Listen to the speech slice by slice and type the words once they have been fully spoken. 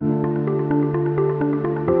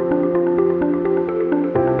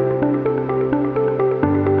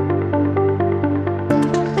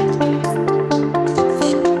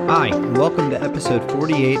episode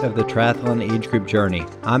 48 of the Triathlon Age Group Journey.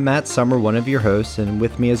 I'm Matt Summer, one of your hosts, and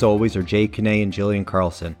with me as always are Jay Kane and Jillian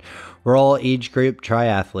Carlson. We're all age group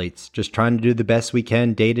triathletes, just trying to do the best we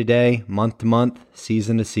can day to day, month to month,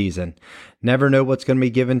 season to season. Never know what's going to be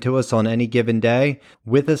given to us on any given day.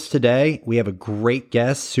 With us today, we have a great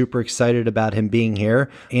guest. Super excited about him being here.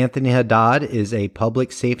 Anthony Haddad is a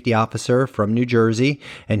public safety officer from New Jersey,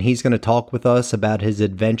 and he's going to talk with us about his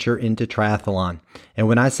adventure into triathlon. And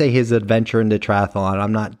when I say his adventure into triathlon,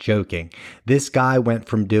 I'm not joking. This guy went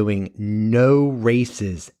from doing no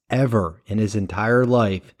races ever in his entire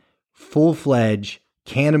life, full-fledged,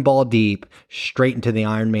 cannonball deep, straight into the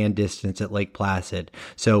Ironman distance at Lake Placid.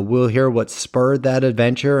 So we'll hear what spurred that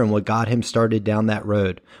adventure and what got him started down that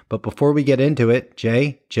road. But before we get into it,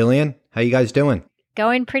 Jay, Jillian, how you guys doing?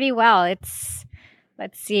 Going pretty well.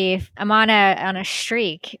 Let's see, I'm on a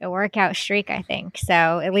streak, a workout streak, I think. So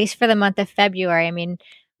at least for the month of February, I mean,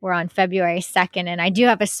 we're on February 2nd, and I do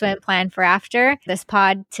have a swim plan for after this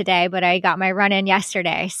pod today, but I got my run in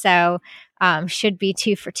yesterday. So should be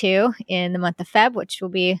 2 for 2 in the month of Feb, which will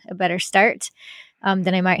be a better start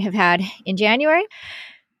than I might have had in January.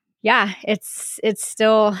 Yeah, it's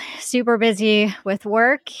still super busy with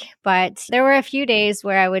work, but there were a few days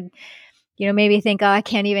where I would, maybe think, oh, I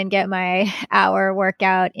can't even get my hour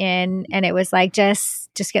workout in. And it was like, just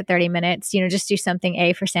get 30 minutes, just do something,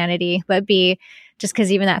 A, for sanity, but B, just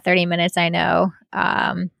because even that 30 minutes, I know,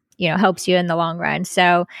 helps you in the long run.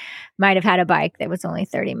 So might have had a bike that was only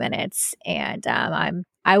 30 minutes. And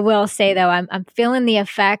I will say though, I'm feeling the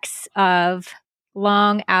effects of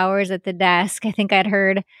long hours at the desk. I think I'd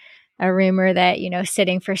heard a rumor that,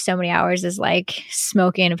 sitting for so many hours is like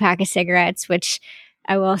smoking a pack of cigarettes, which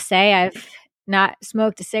I will say I've not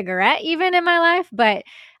smoked a cigarette even in my life, but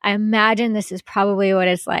I imagine this is probably what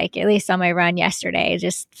it's like, at least on my run yesterday. It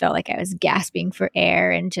just felt like I was gasping for air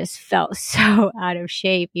and just felt so out of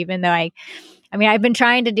shape, even though I've been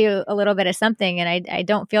trying to do a little bit of something, and I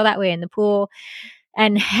don't feel that way in the pool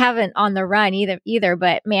and haven't on the run either.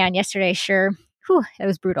 But man, yesterday, sure, it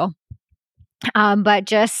was brutal. But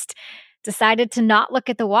just decided to not look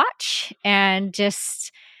at the watch and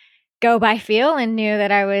just go by feel, and knew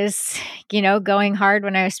that I was, going hard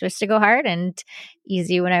when I was supposed to go hard and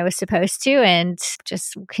easy when I was supposed to, and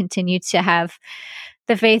just continue to have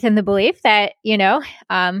the faith and the belief that,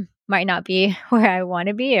 might not be where I want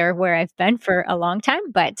to be or where I've been for a long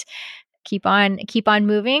time, but keep on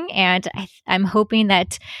moving. And I'm hoping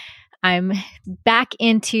that I'm back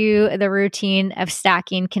into the routine of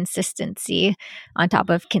stacking consistency on top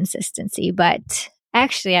of consistency. But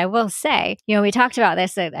actually, I will say, we talked about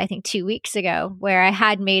this, I think 2 weeks ago, where I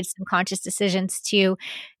had made some conscious decisions to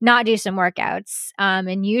not do some workouts.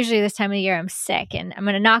 And usually this time of the year, I'm sick, and I'm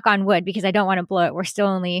going to knock on wood because I don't want to blow it. We're still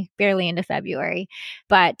only barely into February,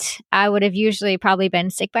 but I would have usually probably been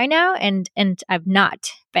sick by now, and I've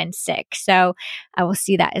not been sick. So I will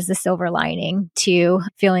see that as the silver lining to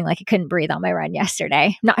feeling like I couldn't breathe on my run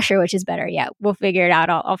yesterday. Not sure which is better yet. We'll figure it out.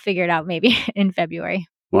 I'll figure it out maybe in February.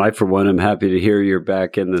 Well, I, for one, am happy to hear you're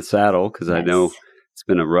back in the saddle, because yes. I know it's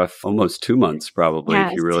been a rough almost 2 months probably,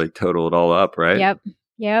 if you really total it all up, right?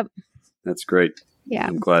 Yep. That's great. Yeah.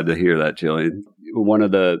 I'm glad to hear that, Jillian. One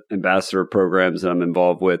of the ambassador programs that I'm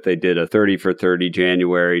involved with, they did a 30 for 30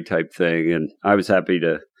 January type thing, and I was happy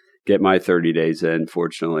to get my 30 days in.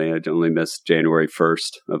 Fortunately, I only missed January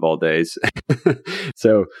 1st of all days.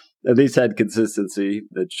 So at least had consistency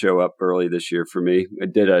that show up early this year for me. I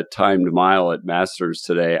did a timed mile at Masters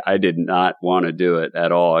today. I did not want to do it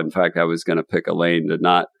at all. In fact, I was going to pick a lane to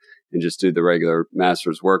not and just do the regular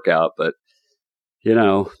Masters workout. But,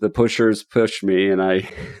 the pushers pushed me, and I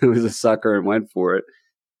was a sucker and went for it.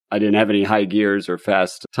 I didn't have any high gears or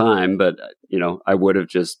fast time, but, I would have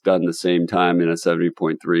just done the same time in a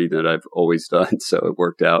 70.3 that I've always done. So it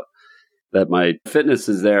worked out that my fitness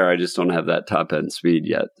is there. I just don't have that top end speed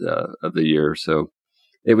yet of the year. So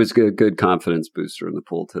it was good confidence booster in the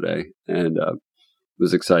pool today, and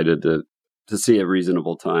was excited to see a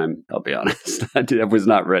reasonable time. I'll be honest. I was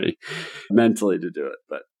not ready mentally to do it,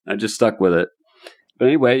 but I just stuck with it. But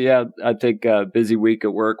anyway, yeah, I think busy week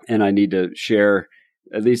at work, and I need to share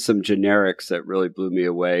at least some generics that really blew me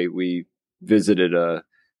away. We visited a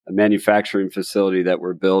manufacturing facility that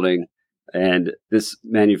we're building, and this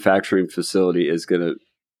manufacturing facility is going to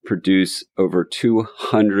produce over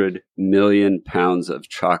 200 million pounds of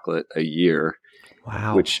chocolate a year.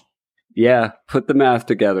 Wow. Which, put the math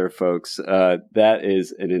together, folks. That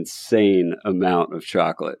is an insane amount of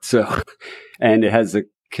chocolate. So, and it has the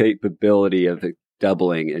capability of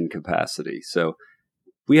doubling in capacity. So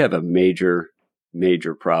we have a major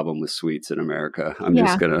problem with sweets in America. I'm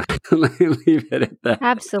just going to leave it at that.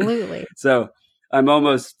 Absolutely. So I'm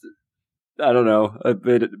almost, I don't know, a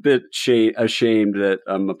bit ashamed that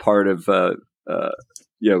I'm a part of,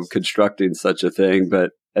 constructing such a thing.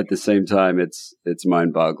 But at the same time, it's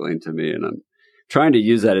mind boggling to me. And I'm trying to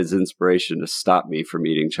use that as inspiration to stop me from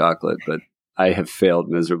eating chocolate. But I have failed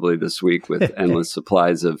miserably this week with endless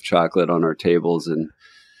supplies of chocolate on our tables. And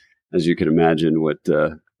as you can imagine, what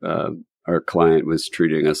our client was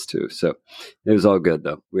treating us to. So it was all good,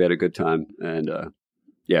 though. We had a good time. And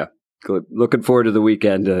looking forward to the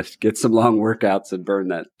weekend to get some long workouts and burn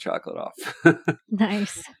that chocolate off.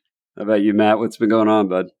 Nice. How about you, Matt? What's been going on,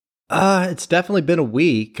 bud? It's definitely been a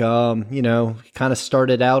week. Kind of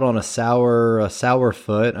started out on a sour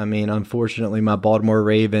foot. I mean, unfortunately, my Baltimore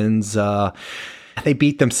Ravens, they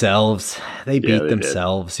beat themselves. They beat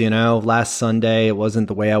themselves. Did. Last Sunday, it wasn't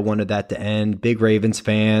the way I wanted that to end. Big Ravens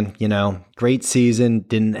fan, great season.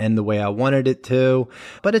 Didn't end the way I wanted it to,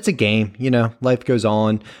 but it's a game, life goes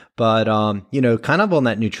on. But, kind of on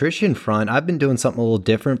that nutrition front, I've been doing something a little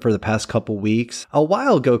different for the past couple weeks. A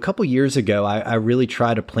while ago, a couple years ago, I really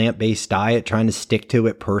tried a plant-based diet, trying to stick to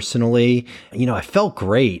it personally. I felt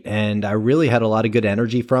great and I really had a lot of good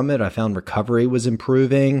energy from it. I found recovery was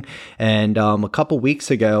improving. And a couple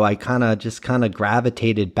weeks ago, I kind of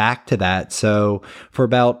gravitated back to that. So for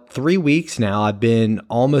about 3 weeks now, I've been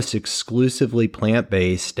almost exclusively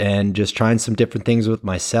plant-based and just trying some different things with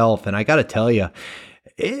myself. And I got to tell you,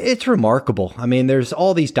 it's remarkable. I mean, there's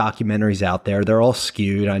all these documentaries out there. They're all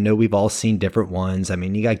skewed. I know we've all seen different ones. I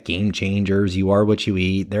mean, you got Game Changers, You Are What You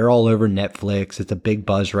Eat. They're all over Netflix. It's a big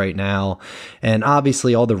buzz right now. And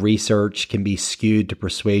obviously all the research can be skewed to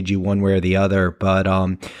persuade you one way or the other. But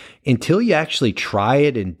until you actually try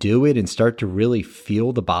it and do it and start to really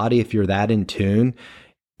feel the body, if you're that in tune,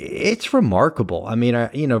 it's remarkable. I mean,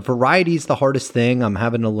 variety is the hardest thing. I'm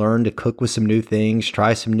having to learn to cook with some new things,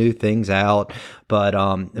 try some new things out, but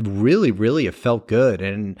really, really it felt good.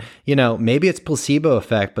 And, maybe it's placebo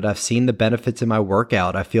effect, but I've seen the benefits in my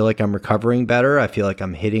workout. I feel like I'm recovering better. I feel like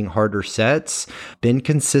I'm hitting harder sets, been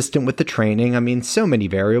consistent with the training. I mean, so many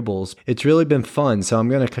variables. It's really been fun. So I'm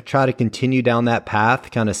going to try to continue down that path,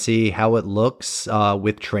 kind of see how it looks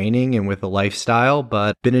with training and with the lifestyle,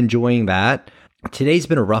 but been enjoying that. Today's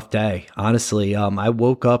been a rough day, honestly. I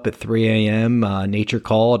woke up at 3 a.m., nature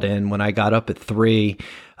called, and when I got up at 3,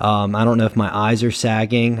 I don't know if my eyes are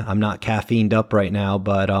sagging. I'm not caffeined up right now,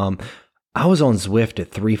 but I was on Zwift at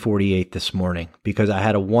 3:48 this morning because I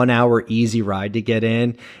had a 1-hour easy ride to get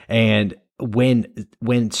in, and when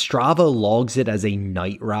Strava logs it as a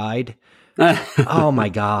night ride, oh my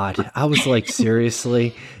God. I was like,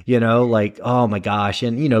 seriously, oh my gosh.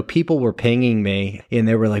 And, people were pinging me and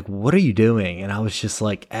they were like, what are you doing? And I was just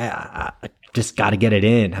like, I just got to get it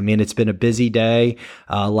in. I mean, it's been a busy day,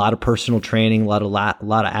 a lot of personal training, a lot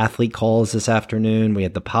of athlete calls this afternoon. We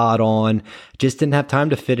had the pod on, just didn't have time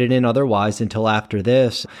to fit it in otherwise until after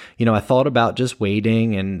this. I thought about just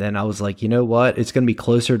waiting, and then I was like, you know what? It's going to be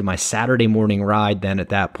closer to my Saturday morning ride then at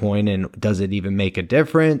that point, and does it even make a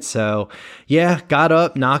difference? So yeah, got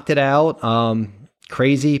up, knocked it out.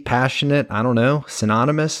 Crazy, passionate, I don't know,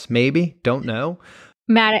 synonymous, maybe, don't know.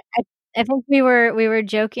 Matt, I think we were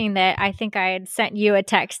joking that I think I had sent you a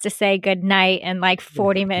text to say good night, and like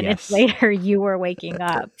 40 minutes later you were waking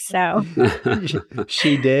up. So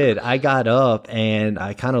she did. I got up and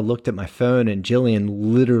I kind of looked at my phone, and Jillian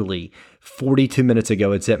literally 42 minutes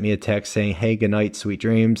ago had sent me a text saying, hey, good night, sweet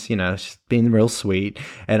dreams. She's being real sweet.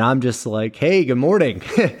 And I'm just like, hey, good morning.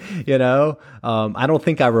 I don't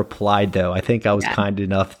think I replied though. I think I was kind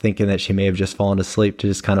enough thinking that she may have just fallen asleep to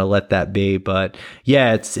just kind of let that be. But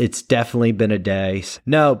yeah, it's definitely been a day.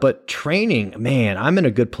 No, but training, man, I'm in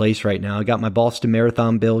a good place right now. I got my Boston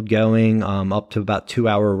Marathon build going, up to about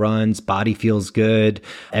 2-hour runs. Body feels good.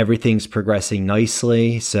 Everything's progressing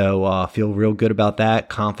nicely. So feel real good about that.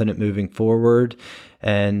 Confident moving forward.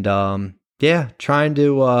 And trying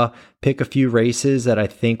to pick a few races that I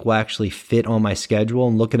think will actually fit on my schedule.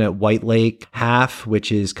 I'm looking at White Lake Half,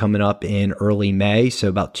 which is coming up in early May, so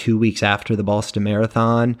about 2 weeks after the Boston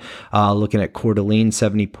Marathon. Looking at Coeur d'Alene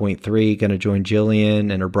 70.3, going to join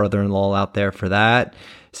Jillian and her brother-in-law out there for that.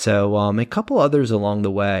 So a couple others along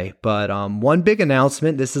the way, but one big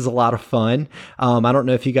announcement. This is a lot of fun. I don't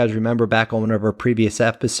know if you guys remember back on one of our previous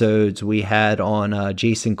episodes, we had on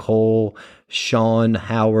Jason Cole, Sean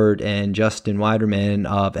Howard, and Justin Weiderman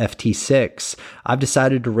of FT FT6, I've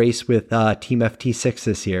decided to race with Team FT6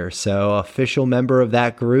 this year. So official member of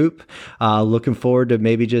that group. Looking forward to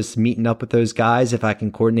maybe just meeting up with those guys if I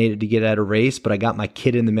can coordinate it to get at a race. But I got my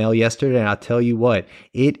kit in the mail yesterday, and I'll tell you what,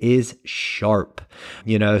 it is sharp.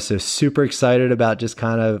 So super excited about just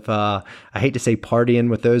kind of, I hate to say partying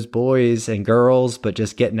with those boys and girls, but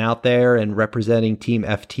just getting out there and representing Team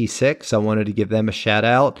FT6. I wanted to give them a shout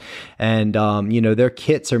out. And, their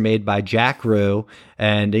kits are made by Jack Rue.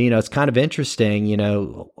 And, it's kind of interesting,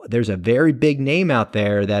 there's a very big name out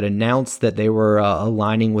there that announced that they were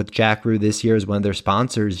aligning with Jack Rue this year as one of their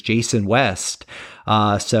sponsors, Jason West.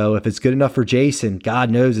 So if it's good enough for Jason, God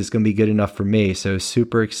knows it's going to be good enough for me. So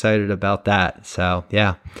super excited about that. So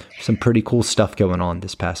yeah, some pretty cool stuff going on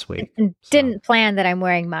this past week. Didn't plan that I'm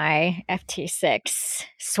wearing my FT6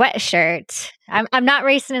 sweatshirt. I'm not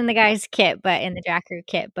racing in the guys' kit, but in the Jack Rue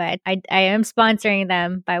kit, but I am sponsoring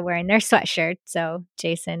them by wearing their sweatshirt. So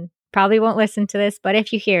Jason probably won't listen to this, but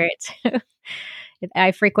if you hear it,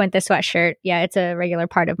 I frequent the sweatshirt. Yeah, it's a regular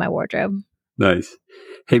part of my wardrobe. Nice.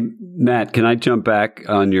 Hey, Matt, can I jump back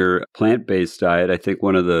on your plant-based diet? I think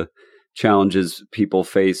one of the challenges people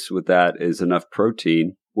face with that is enough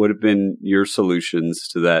protein. What have been your solutions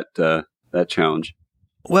to that challenge?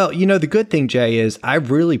 Well, the good thing, Jay, is I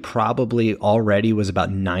really probably already was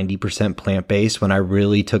about 90% plant-based when I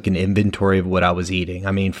really took an inventory of what I was eating.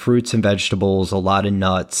 I mean, fruits and vegetables, a lot of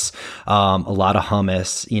nuts, a lot of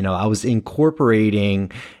hummus. I was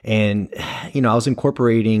incorporating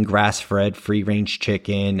grass-fed, free-range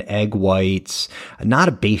chicken, egg whites. Not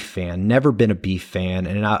a beef fan, never been a beef fan.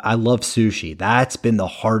 And I love sushi. That's been the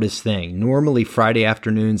hardest thing. Normally, Friday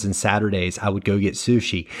afternoons and Saturdays, I would go get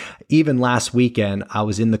sushi. Even last weekend, I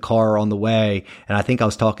was in the car on the way, and I think I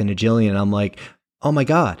was talking to Jillian, and I'm like, oh my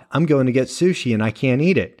God, I'm going to get sushi and I can't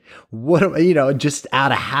eat it. Just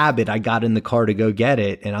out of habit, I got in the car to go get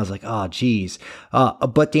it. And I was like, oh, geez.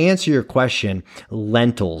 But to answer your question,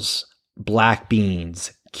 lentils, black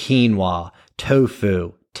beans, quinoa,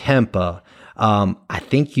 tofu, tempeh. I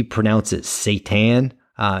think you pronounce it seitan.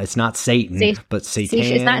 It's not Satan, but seitan.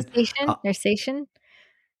 It's not station. There's station.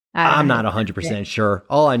 I'm not 100% sure.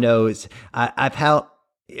 All I know is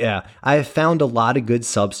I've found a lot of good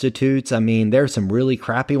substitutes. I mean, there's some really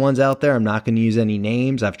crappy ones out there. I'm not going to use any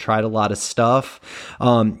names. I've tried a lot of stuff.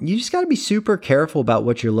 You just got to be super careful about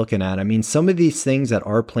what you're looking at. I mean, some of these things that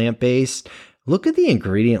are plant-based, look at the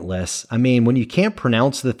ingredient list. I mean, when you can't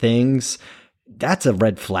pronounce the things, that's a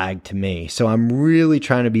red flag to me. So I'm really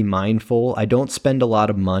trying to be mindful. I don't spend a lot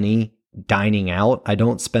of money dining out. I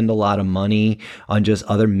don't spend a lot of money on just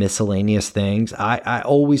other miscellaneous things. I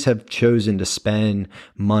always have chosen to spend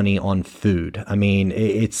money on food. I mean,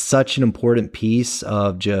 it's such an important piece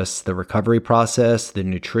of just the recovery process, the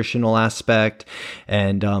nutritional aspect,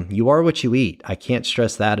 and you are what you eat. I can't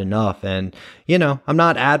stress that enough. And, I'm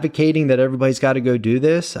not advocating that everybody's got to go do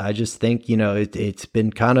this. I just think, it's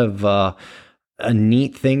been kind of a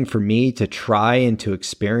neat thing for me to try and to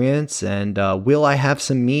experience. And will I have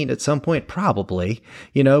some meat at some point? Probably,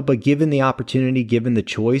 but given the opportunity, given the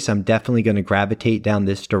choice, I'm definitely going to gravitate down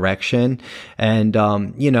this direction. And,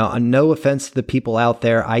 no offense to the people out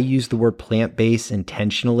there, I use the word plant-based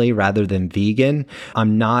intentionally rather than vegan.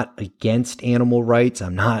 I'm not against animal rights.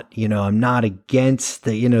 I'm not against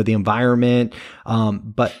the environment.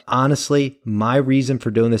 But honestly, my reason for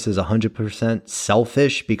doing this is 100%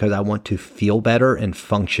 selfish because I want to feel better and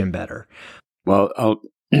function better. Well,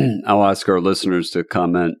 I'll ask our listeners to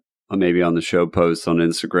comment maybe on the show post on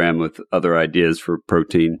Instagram with other ideas for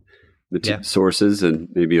protein sources, and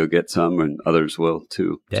maybe you'll get some and others will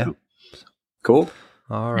too. Yeah. So, cool.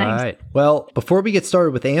 All right. Nice. Well, before we get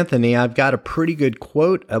started with Anthony, I've got a pretty good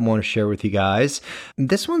quote I want to share with you guys.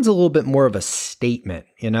 This one's a little bit more of a statement,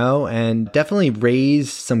 and definitely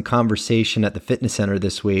raised some conversation at the fitness center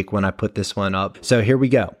this week when I put this one up. So here we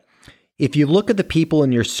go. If you look at the people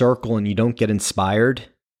in your circle and you don't get inspired,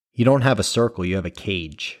 you don't have a circle, you have a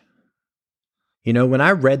cage. When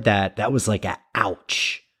I read that, that was like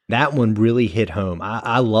ouch. That one really hit home.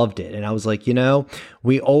 I loved it. And I was like,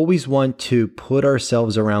 we always want to put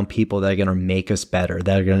ourselves around people that are going to make us better,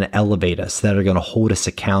 that are going to elevate us, that are going to hold us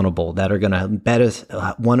accountable, that are going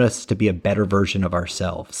to want us to be a better version of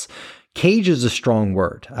ourselves. Cage is a strong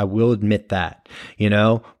word. I will admit that,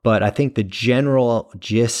 but I think the general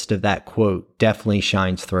gist of that quote definitely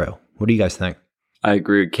shines through. What do you guys think? I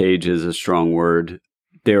agree. Cage is a strong word.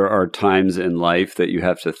 There are times in life that you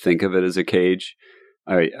have to think of it as a cage.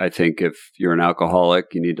 I think if you're an alcoholic,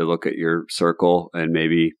 you need to look at your circle, and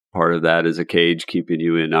maybe part of that is a cage keeping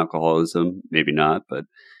you in alcoholism. Maybe not, but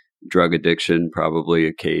drug addiction, probably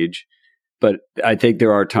a cage. But I think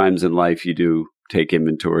there are times in life you do take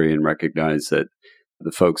inventory and recognize that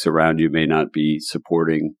the folks around you may not be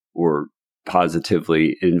supporting or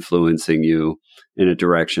positively influencing you in a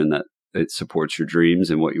direction that it supports your dreams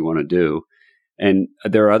and what you want to do. And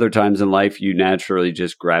there are other times in life you naturally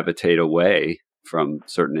just gravitate away from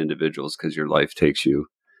certain individuals because your life takes you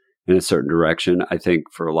in a certain direction. I think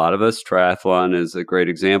for a lot of us, triathlon is a great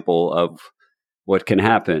example of what can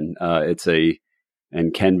happen.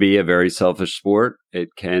 And can be a very selfish sport.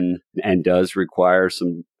 It can and does require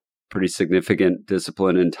some pretty significant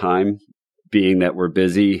discipline and time, being that we're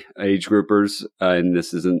busy age groupers and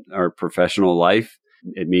this isn't our professional life.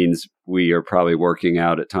 It means we are probably working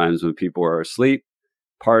out at times when people are asleep,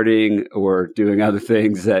 partying, or doing other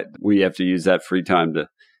things that we have to use that free time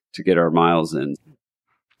to get our miles in.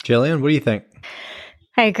 Jillian, what do you think?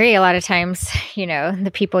 I agree. A lot of times,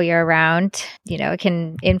 the people you're around, it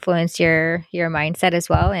can influence your mindset as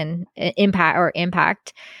well and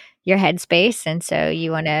impact your headspace. And so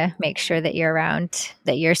you want to make sure that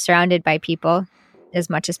you're surrounded by people as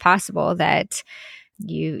much as possible that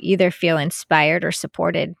you either feel inspired or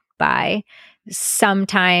supported by.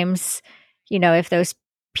 Sometimes, if those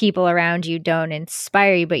people around you don't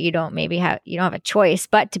inspire you, but you don't have a choice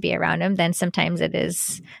but to be around them, then sometimes it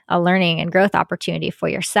is a learning and growth opportunity for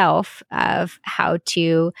yourself of how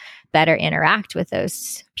to better interact with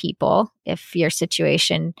those people if your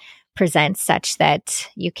situation presents such that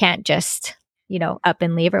you can't just up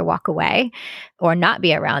and leave or walk away or not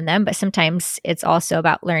be around them. But sometimes it's also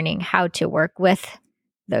about learning how to work with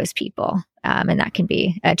those people. And that can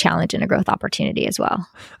be a challenge and a growth opportunity as well.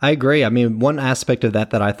 I agree. I mean, one aspect of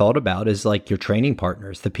that I thought about is like your training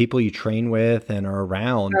partners, the people you train with and are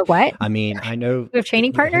around. Or what? I mean, I know. You have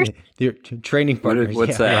training partners? Your training partners.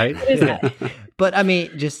 What's that? Right? What is that? But I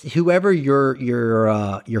mean, just whoever your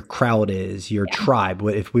crowd is, your tribe,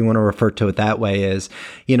 if we want to refer to it that way, is,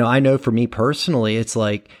 I know for me personally, it's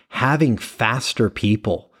like having faster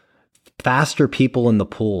people in the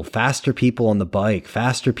pool, faster people on the bike,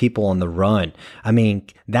 faster people on the run. I mean,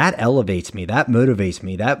 that elevates me, that motivates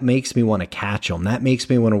me, that makes me want to catch them. That makes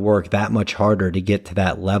me want to work that much harder to get to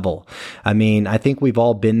that level. I mean, I think we've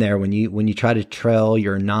all been there when you try to trail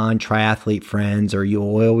your non-triathlete friends, or you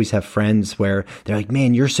always have friends where they're like,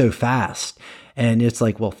 man, you're so fast. And it's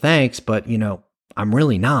like, well, thanks, but I'm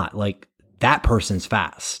really not. Like, that person's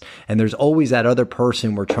fast. And there's always that other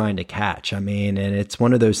person we're trying to catch. I mean, and it's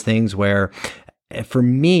one of those things where for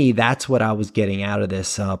me, that's what I was getting out of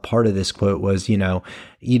this. Part of this quote was, you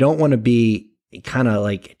don't want to be kind of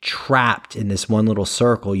like trapped in this one little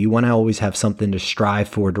circle. You want to always have something to strive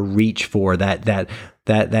for, to reach for, that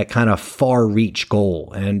kind of far reach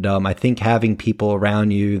goal. And I think having people around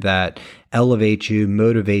you that elevate you,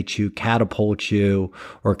 motivate you, catapult you,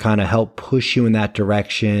 or kind of help push you in that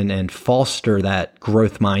direction and foster that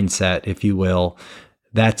growth mindset, if you will,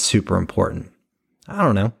 that's super important. I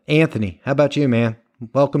don't know. Anthony, how about you, man?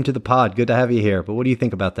 Welcome to the pod. Good to have you here. But what do you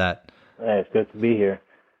think about that? Hey, it's good to be here.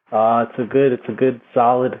 It's a good,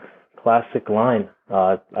 solid, classic line.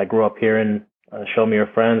 I grew up hearing, show me your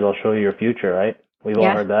friends, I'll show you your future, right? We've all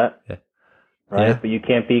heard that, right? Yeah. But you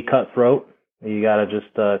can't be cutthroat. You got to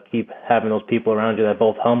just keep having those people around you that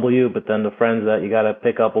both humble you, but then the friends that you got to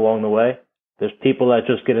pick up along the way. There's people that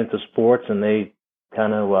just get into sports and they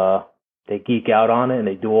kind of they geek out on it and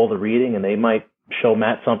they do all the reading and they might show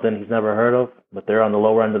Matt something he's never heard of, but they're on the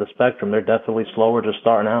lower end of the spectrum. They're definitely slower just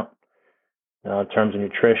starting out in terms of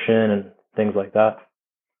nutrition and things like that.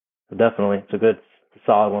 So definitely, it's a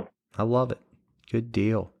solid one. I love it. Good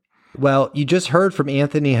deal. Well, you just heard from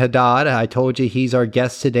Anthony Haddad. I told you he's our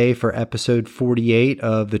guest today for episode 48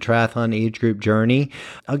 of the Triathlon Age Group Journey.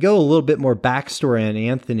 I'll go a little bit more backstory on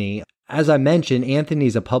Anthony. As I mentioned,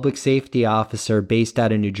 Anthony's a public safety officer based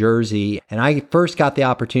out of New Jersey, and I first got the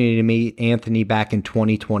opportunity to meet Anthony back in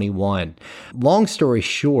 2021. Long story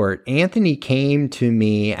short, Anthony came to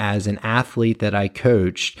me as an athlete that I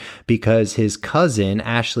coached because his cousin,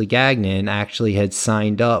 Ashley Gagnon, actually had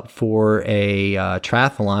signed up for a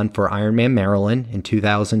triathlon for Ironman Maryland in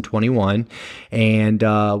 2021 and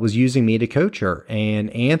was using me to coach her. And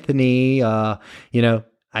Anthony,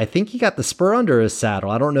 I think he got the spur under his saddle.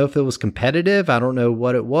 I don't know if it was competitive. I don't know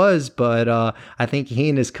what it was, but I think he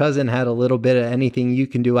and his cousin had a little bit of anything you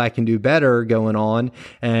can do, I can do better going on.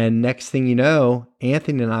 And next thing you know,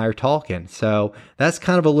 Anthony and I are talking. So that's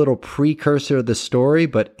kind of a little precursor of the story.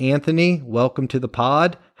 But Anthony, welcome to the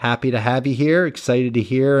pod. Happy to have you here. Excited to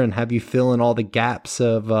hear and have you fill in all the gaps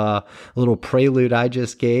of a little prelude I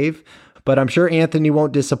just gave. But I'm sure Anthony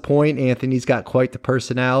won't disappoint. Anthony's got quite the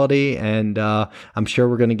personality, and I'm sure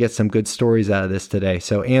we're going to get some good stories out of this today.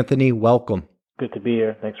 So, Anthony, welcome. Good to be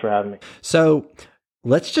here. Thanks for having me. So,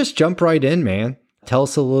 let's just jump right in, man. Tell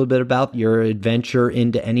us a little bit about your adventure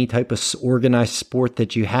into any type of organized sport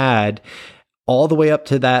that you had, all the way up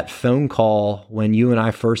to that phone call when you and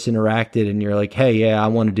I first interacted and you're like, hey, yeah, I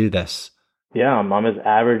want to do this. Yeah, I'm as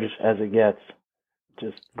average as it gets.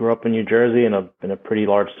 Just grew up in New Jersey in a pretty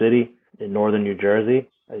large city in northern New Jersey.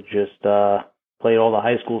 I just played all the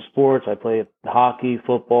high school sports. I played hockey,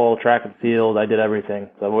 football, track and field. I did everything.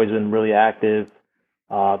 So I've always been really active.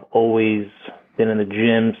 I've always been in the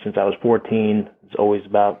gym since I was 14. It's always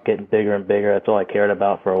about getting bigger and bigger. That's all I cared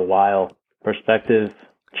about for a while. Perspective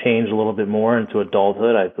changed a little bit more into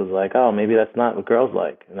adulthood. I was like, oh, maybe that's not what girls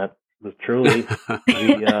like. And that was truly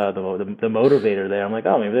the motivator there. I'm like,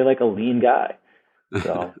 oh, maybe they like a lean guy.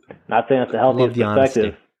 So not saying that's the healthiest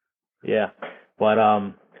perspective. Yeah. But,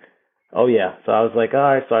 oh yeah. So I was like, all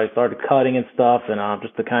right. So I started cutting and stuff, and I'm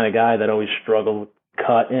just the kind of guy that always struggled with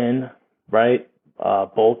cutting, right?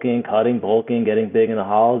 Bulking, getting big in the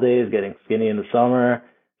holidays, getting skinny in the summer.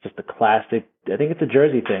 Just a classic. I think it's a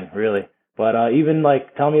Jersey thing, really. But even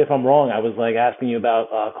like, tell me if I'm wrong. I was like asking you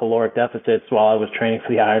about caloric deficits while I was training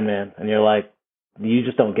for the Ironman, and you're like, you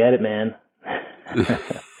just don't get it, man.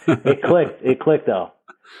 It clicked though.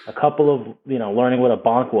 A couple of, learning what a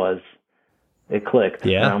bonk was, it clicked.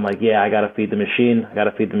 Yeah. And I'm like, yeah, I got to feed the machine,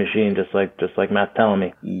 just like Matt's telling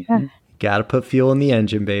me. Mm-hmm. Got to put fuel in the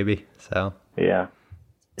engine, baby. So. Yeah.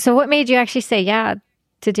 So what made you actually say yeah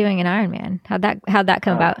to doing an Ironman? How'd that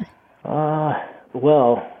come about?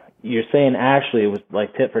 Well, you're saying Ashley, it was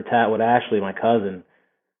like tit for tat with Ashley, my cousin.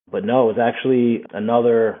 But no, it was actually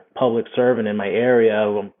another public servant in my area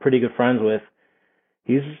who I'm pretty good friends with.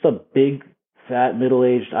 He's just a big, fat,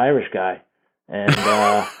 middle-aged Irish guy. And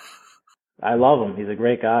I love him. He's a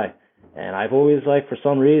great guy. And I've always, for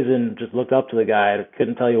some reason, just looked up to the guy. I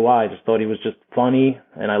couldn't tell you why. I just thought he was just funny,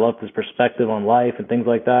 and I loved his perspective on life and things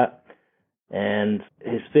like that. And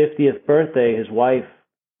his 50th birthday, his wife,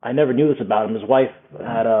 I never knew this about him. His wife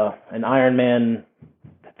had an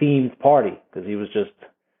Ironman-themed party because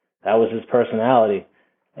that was his personality.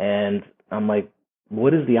 And I'm like,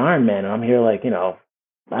 what is the Ironman? And I'm here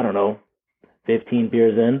I don't know, 15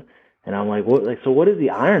 beers in. And I'm like, what is the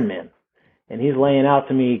Ironman? And he's laying out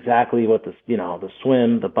to me exactly what the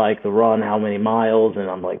swim, the bike, the run, how many miles. And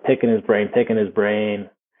I'm like picking his brain.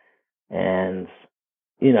 And,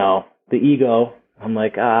 the ego, I'm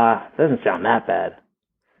like, doesn't sound that bad.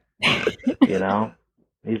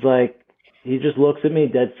 He's like, he just looks at me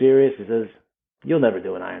dead serious. He says, you'll never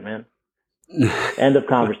do an Ironman. End of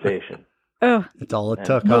conversation. Oh, that's all it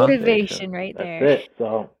took. Motivation right there. That's it.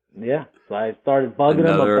 So, yeah. So I started bugging him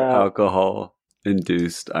about another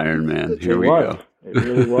alcohol-induced Ironman. Here we go. It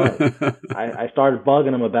really was. I started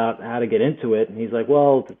bugging him about how to get into it, and he's like,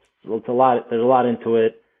 well, it's a lot. There's a lot into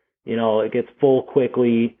it. It gets full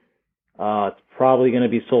quickly. It's probably going to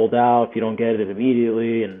be sold out if you don't get it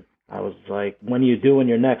immediately. And I was like, when are you doing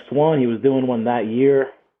your next one? He was doing one that year,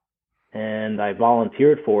 and I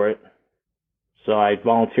volunteered for it. So I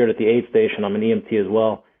volunteered at the aid station. I'm an EMT as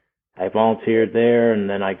well. I volunteered there, and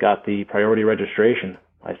then I got the priority registration.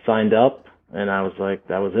 I signed up, and I was like,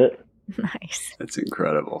 that was it. Nice. That's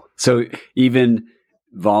incredible. So even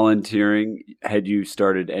volunteering, had you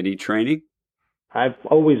started any training? I've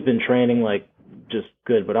always been training just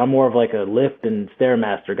good, but I'm more of a lift and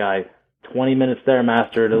Stairmaster guy. 20-minute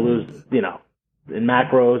Stairmaster to lose, in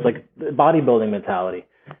macros, like bodybuilding mentality.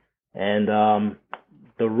 And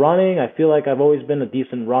the running, I feel like I've always been a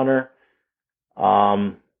decent runner,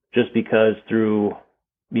 just because through,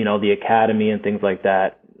 the academy and things like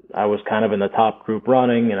that, I was kind of in the top group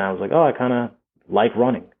running, and I was like, oh, I kind of like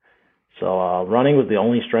running. So running was the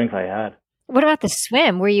only strength I had. What about the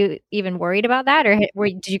swim? Were you even worried about that, or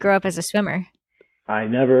did you grow up as a swimmer? I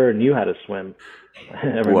never knew how to swim. I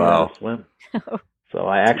never knew how to swim. So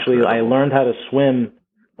I learned how to swim,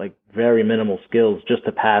 very minimal skills, just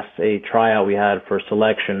to pass a tryout we had for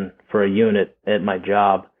selection for a unit at my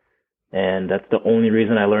job. And that's the only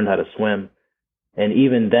reason I learned how to swim. And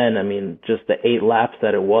even then, just the 8 laps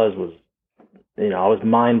that it was, I was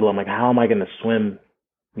mind blown. Like, how am I going to swim,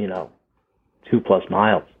 2+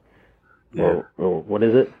 miles? Yeah. Or what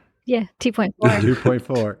is it? Yeah, 2.4.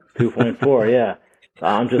 2.4. 2.4, yeah. So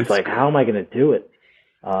I'm just like, how am I going to do it?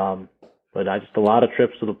 But a lot of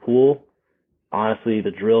trips to the pool. Honestly,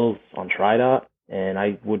 the drills on TriDot, and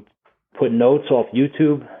I would put notes off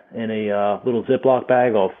YouTube in a little Ziploc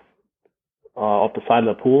bag off the side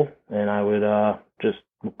of the pool, and I would just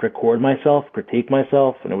record myself, critique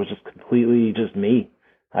myself, and it was just completely just me.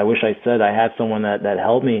 I wish I said I had someone that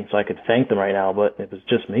helped me so I could thank them right now, but it was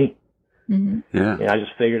just me. Mm-hmm. Yeah. I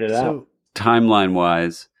just figured it out.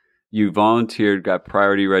 Timeline-wise, you volunteered, got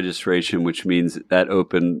priority registration, which means that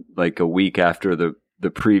opened like a week after the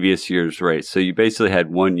previous year's race. So you basically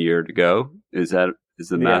had 1 year to go. Is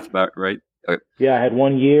the math about right? Yeah, I had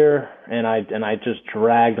 1 year, and I just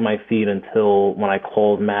dragged my feet until when I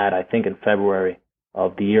called Matt, I think in February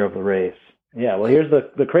of the year of the race. Yeah, well, here's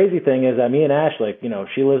the crazy thing is that me and Ash, like,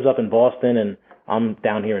 she lives up in Boston and I'm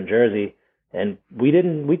down here in Jersey, and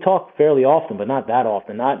we talk fairly often, but not that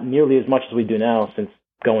often, not nearly as much as we do now since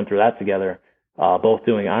going through that together, both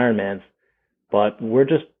doing Ironmans. But we're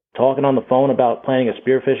just talking on the phone about planning a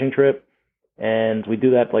spearfishing trip, and we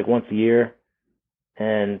do that like once a year.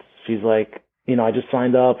 And she's like, I just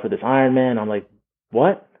signed up for this Ironman. I'm like,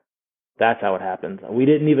 what? That's how it happened. We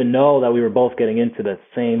didn't even know that we were both getting into the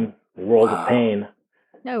same world of pain.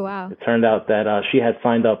 Oh, wow. It turned out that she had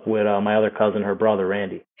signed up with my other cousin, her brother,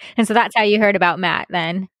 Randy. And so that's how you heard about Matt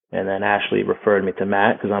then? And then Ashley referred me to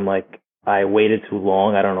Matt because I'm like, I waited too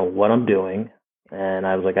long. I don't know what I'm doing. And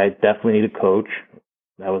I was like, I definitely need a coach.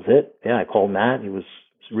 That was it. Yeah, I called Matt. He was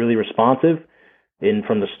really responsive. And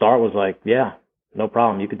from the start was like, yeah, no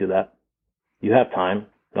problem. You could do that. You have time.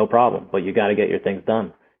 No problem. But you got to get your things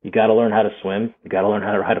done. You got to learn how to swim. You got to learn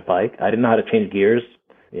how to ride a bike. I didn't know how to change gears.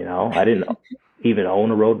 I didn't even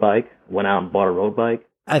own a road bike. Went out and bought a road bike.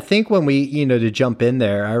 I think when we, to jump in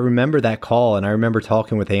there, I remember that call and I remember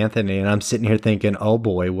talking with Anthony and I'm sitting here thinking, oh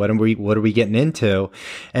boy, what are we getting into?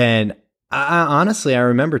 And honestly, I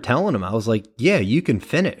remember telling him, I was like, yeah, you can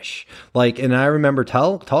finish. And I remember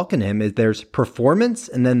talking to him is there's performance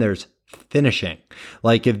and then there's finishing.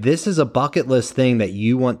 Like, if this is a bucket list thing that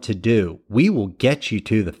you want to do, we will get you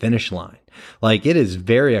to the finish line. Like, it is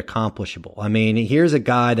very accomplishable. I mean, here's a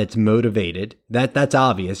guy that's motivated. That's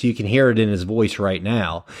obvious. You can hear it in his voice right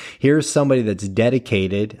now. Here's somebody that's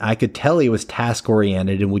dedicated. I could tell he was task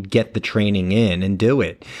oriented and would get the training in and do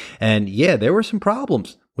it. And yeah, there were some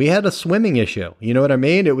problems. We had a swimming issue. You know what I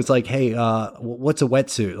mean? It was like, hey, what's a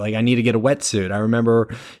wetsuit? Like, I need to get a wetsuit. I remember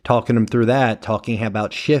talking him through that, talking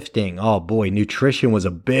about shifting. Oh boy, nutrition was a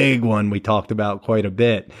big one we talked about quite a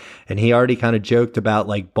bit. And he already kind of joked about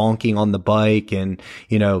like bonking on the bike and,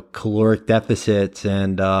 caloric deficits.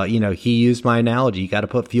 And, he used my analogy. You got to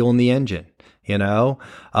put fuel in the engine.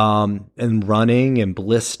 And running and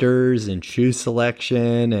blisters and shoe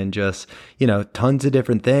selection and just, tons of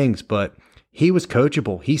different things. But he was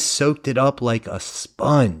coachable. He soaked it up like a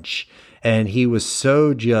sponge. And he was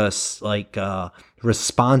so just like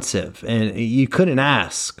responsive. And you couldn't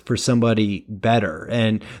ask for somebody better.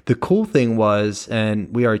 And the cool thing was,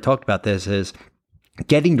 and we already talked about this, is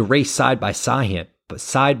getting to race side by side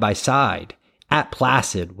at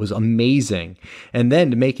Placid was amazing. And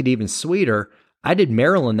then to make it even sweeter, I did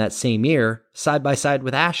Maryland that same year, side by side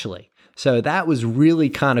with Ashley. So that was really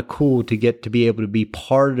kind of cool to get to be able to be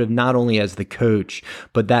part of, not only as the coach,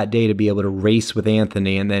 but that day to be able to race with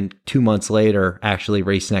Anthony and then 2 months later actually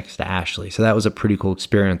race next to Ashley. So that was a pretty cool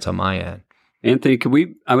experience on my end. Anthony,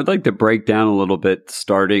 I would like to break down a little bit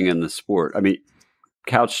starting in the sport. I mean,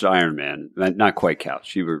 couch Ironman, not quite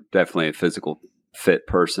couch. You were definitely a physical fit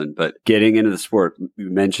person, but getting into the sport, you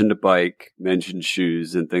mentioned a bike, mentioned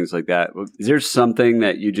shoes and things like that. Is there something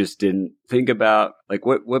that you just didn't think about? Like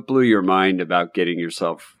what blew your mind about getting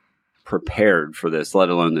yourself prepared for this, let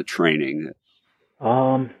alone the training?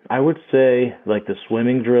 I would say like the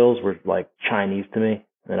swimming drills were like Chinese to me,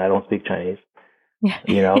 and I don't speak Chinese.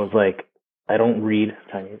 It's like I don't read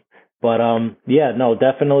Chinese. But yeah, no,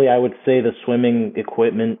 definitely I would say the swimming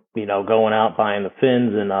equipment, going out buying the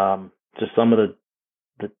fins and just some of the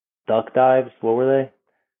duck dives. What were they?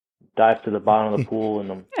 Dive to the bottom of the pool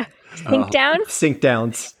and Sink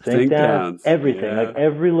downs. Everything. Yeah. Like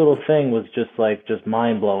every little thing was just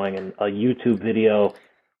mind blowing. And a YouTube video.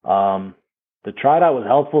 The try out was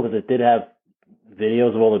helpful because it did have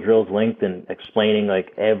videos of all the drills linked and explaining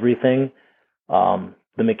like everything. The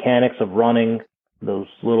mechanics of running, those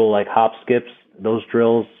little like hop skips, those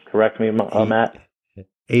drills. Correct me, Matt.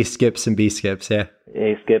 A skips and B skips, yeah.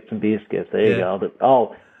 A skips and B skips. There you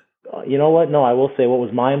go. You know what? No, I will say what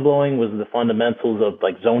was mind blowing was the fundamentals of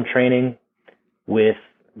like zone training with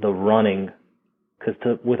the running. Because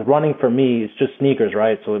with running for me, it's just sneakers,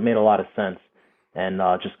 right? So it made a lot of sense. And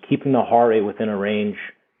just keeping the heart rate within a range.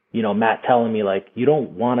 Matt telling me like you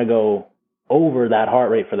don't want to go over that heart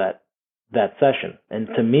rate for that session. And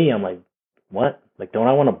to me, I'm like, what? Like, don't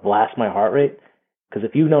I want to blast my heart rate? Because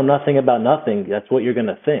if you know nothing about nothing, that's what you're going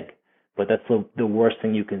to think. But that's the worst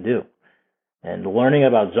thing you can do. And learning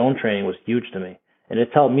about zone training was huge to me. And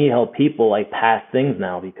it's helped me help people like pass things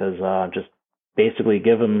now because just basically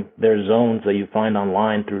give them their zones that you find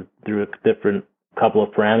online through a different couple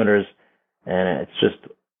of parameters. And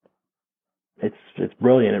it's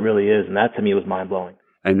brilliant. It really is. And that to me was mind blowing.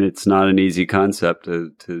 And it's not an easy concept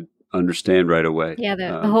to understand right away. Yeah,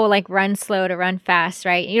 the whole like run slow to run fast,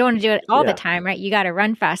 right? You don't want to do it all the time, right? You got to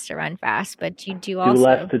run fast to run fast, but you do also do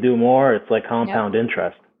less to do more. It's like compound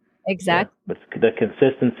interest. Exactly. Yeah. But the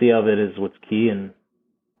consistency of it is what's key. And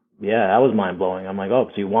yeah, that was mind blowing. I'm like, oh,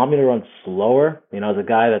 so you want me to run slower? You know, as a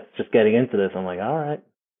guy that's just getting into this, I'm like, all right,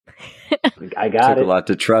 I got it. Took a lot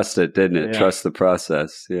to trust it, didn't it? Yeah. Trust the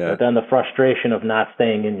process. Yeah. But then the frustration of not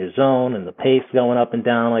staying in your zone and the pace going up and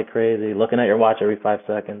down like crazy, looking at your watch every 5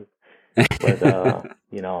 seconds. But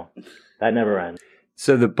you know, that never ends.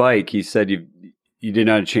 So the bike, you said you did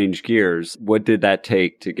not change gears. What did that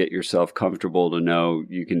take to get yourself comfortable to know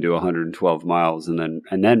you can do 112 miles and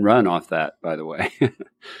then run off that, by the way?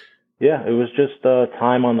 Yeah, it was just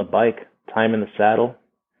time on the bike, time in the saddle.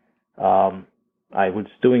 I was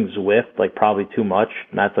doing Zwift, like probably too much.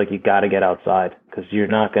 And that's like, you got to get outside because you're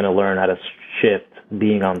not going to learn how to shift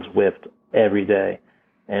being on Zwift every day.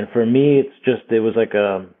 And for me, it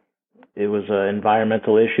was an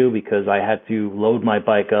environmental issue because I had to load my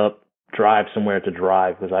bike up, drive somewhere to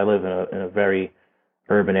drive because I live in a very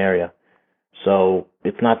urban area. So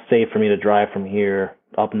it's not safe for me to drive from here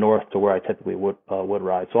up north to where I typically would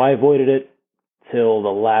ride. So I avoided it till the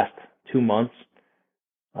last 2 months.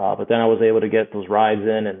 But then I was able to get those rides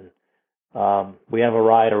in, and we have a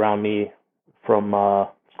ride around me from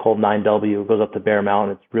it's called 9W. It goes up to Bear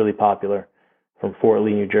Mountain. It's really popular from Fort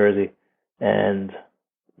Lee, New Jersey, and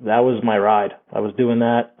that was my ride. I was doing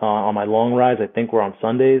that on my long rides. I think we're on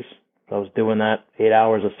Sundays. I was doing that 8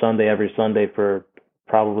 hours a Sunday every Sunday for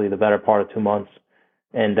probably the better part of 2 months,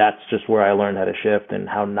 and that's just where I learned how to shift and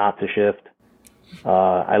how not to shift.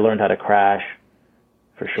 I learned how to crash,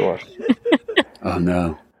 for sure. Oh,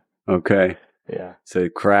 no. Okay. Yeah. So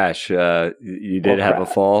crash. You did have a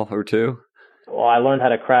fall or two? Well, I learned how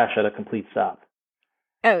to crash at a complete stop.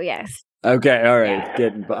 Oh, yes. Okay. All right. Yeah.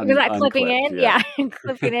 Was that clipping in? Yeah.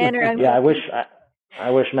 Clipping in or yeah, I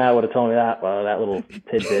wish Matt would have told me that little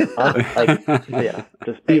tidbit.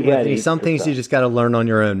 Just be ready. Anthony, some things you just got to learn on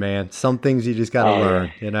your own, man. Some things you just got to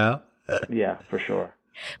learn, you know? Yeah, for sure.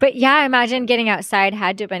 But yeah, I imagine getting outside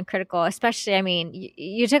had to have been critical, especially, I mean,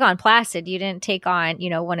 you took on Placid. You didn't take on,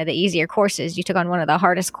 one of the easier courses. You took on one of the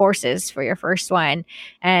hardest courses for your first one.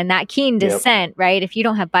 And that keen descent, right? If you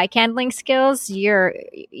don't have bike handling skills, you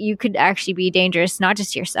could actually be dangerous, not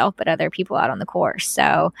just to yourself, but other people out on the course.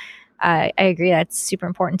 So I agree. That's super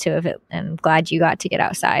important too. And glad you got to get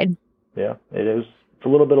outside. Yeah, it is. It's a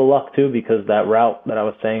little bit of luck too, because that route that I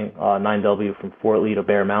was saying, 9W from Fort Lee to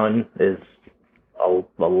Bear Mountain is a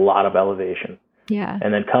lot of elevation. Yeah.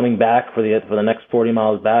 And then coming back for the next 40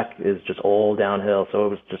 miles back is just all downhill. So it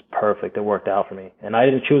was just perfect. It worked out for me. And I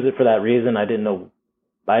didn't choose it for that reason. I didn't know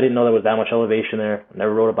there was that much elevation there. I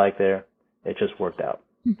never rode a bike there. It just worked out.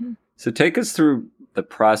 Mm-hmm. So take us through the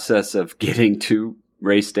process of getting to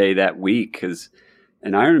race day that week, because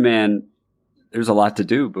an Ironman, there's a lot to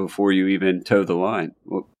do before you even toe the line.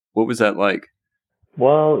 What was that like?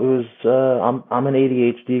 Well, it was, I'm an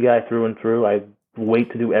ADHD guy through and through. I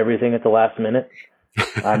wait to do everything at the last minute.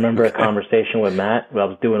 I remember a conversation with Matt where I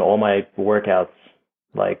was doing all my workouts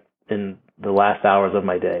like in the last hours of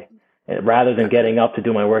my day, rather than getting up to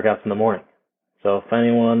do my workouts in the morning. So if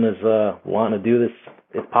anyone is wanting to do this,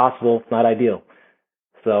 it's possible. It's not ideal.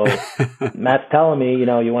 So Matt's telling me,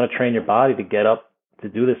 you want to train your body to get up to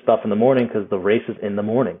do this stuff in the morning because the race is in the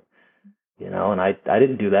morning, and I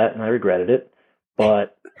didn't do that and I regretted it,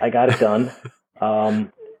 but I got it done.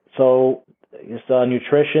 So it's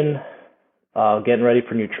nutrition, getting ready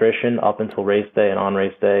for nutrition up until race day and on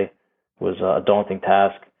race day was a daunting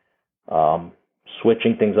task.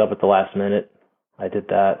 Switching things up at the last minute, I did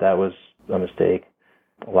that. That was a mistake.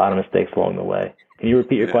 A lot of mistakes along the way. Can you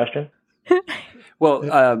repeat your question? Well,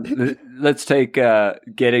 let's take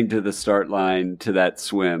getting to the start line to that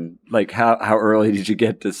swim. Like how early did you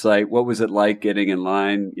get to site? What was it like getting in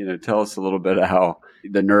line? Tell us a little bit of how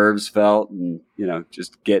the nerves felt and,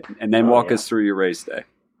 just and then walk us through your race day.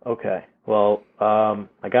 Okay. Well,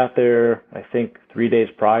 I got there, I think 3 days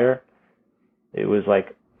prior. It was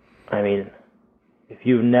like, if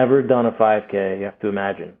you've never done a 5K, you have to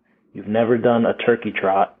imagine, you've never done a turkey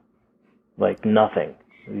trot, like nothing.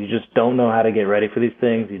 You just don't know how to get ready for these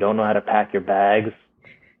things. You don't know how to pack your bags.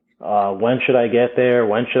 When should I get there?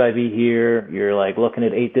 When should I be here? You're like looking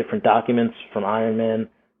at 8 different documents from Ironman,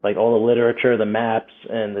 like all the literature, the maps,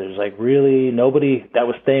 and there's like really nobody that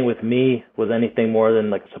was staying with me was anything more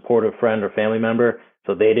than like a supportive friend or family member.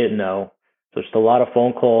 So they didn't know. So just a lot of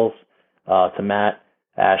phone calls to Matt,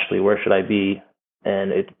 Ashley, where should I be?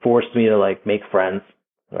 And it forced me to like make friends.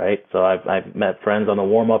 right? So I've met friends on the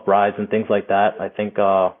warm-up rides and things like that. I think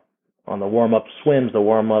on the warm-up swims,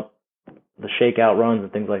 the shakeout runs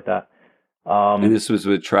and things like that. And this was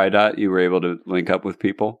with TriDot. You were able to link up with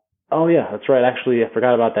people? Oh, yeah, that's right. Actually, I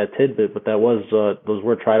forgot about that tidbit, but that was those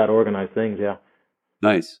were TriDot organized things, yeah.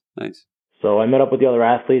 Nice. So I met up with the other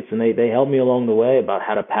athletes, and they helped me along the way about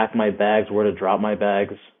how to pack my bags, where to drop my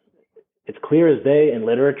bags. It's clear as day in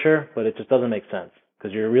literature, but it just doesn't make sense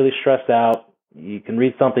because you're really stressed out. You can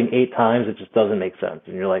read something 8 times, it just doesn't make sense.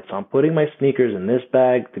 And you're like, so I'm putting my sneakers in this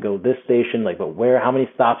bag to go this station, like, but where, how many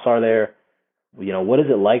stops are there? You know, what is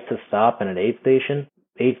it like to stop at an aid station?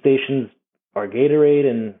 Aid stations are Gatorade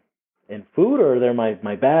and food, or they're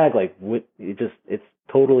my bag? Like, it's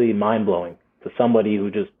totally mind-blowing to somebody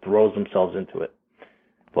who just throws themselves into it.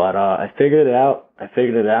 But I figured it out,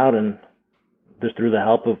 and just through the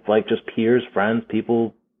help of, like, just peers, friends,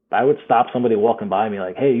 people, I would stop somebody walking by me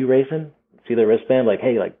like, hey, you racing? See their wristband? Like,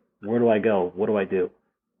 hey, like, where do I go? What do I do?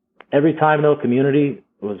 Every time, though, community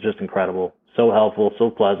was just incredible. So helpful, so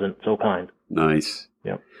pleasant, so kind. Nice.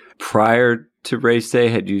 Yep. Prior to race day,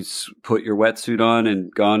 had you put your wetsuit on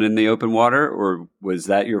and gone in the open water, or was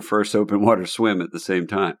that your first open water swim at the same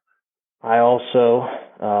time? I also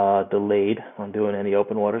delayed on doing any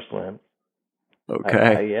open water swim.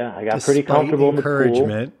 Okay. I got pretty comfortable in the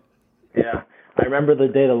pool. Yeah. I remember the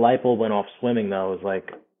day the light bulb went off swimming, though. It was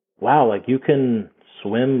like, wow, like you can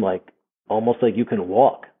swim like almost like you can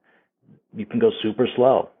walk. You can go super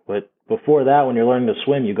slow. But before that, when you're learning to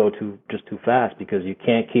swim, you go too fast because you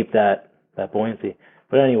can't keep that buoyancy.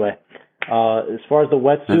 But anyway, as far as the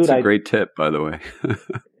wetsuit, that's a great tip, by the way.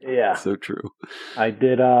 Yeah. So true. I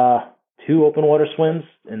did 2 open water swims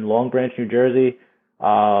in Long Branch, New Jersey.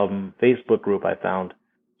 Facebook group I found.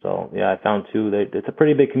 So yeah, I found 2. It's a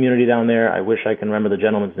pretty big community down there. I wish I can remember the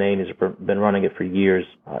gentleman's name. He's been running it for years.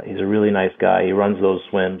 He's a really nice guy. He runs those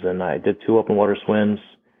swims, and I did 2 open water swims.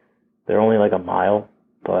 They're only like a mile,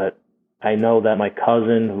 but I know that my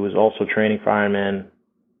cousin, who is also training for Ironman,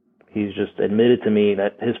 he's just admitted to me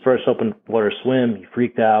that his first open water swim, he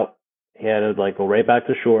freaked out. He had to like go right back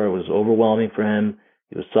to shore. It was overwhelming for him.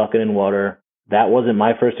 He was sucking in water. That wasn't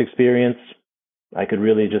my first experience. I could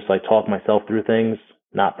really just like talk myself through things,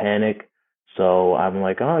 not panic. So I'm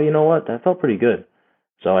like, oh, you know what? That felt pretty good.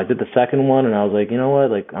 So I did the second one, and I was like, you know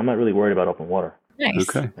what? Like, I'm not really worried about open water. Nice.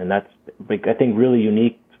 Okay. And that's, like, I think really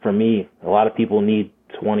unique for me. A lot of people need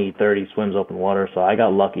 20, 30 swims open water. So I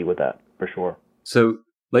got lucky with that for sure. So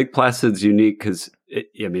Lake Placid's unique because,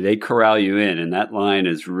 they corral you in, and that line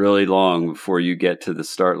is really long before you get to the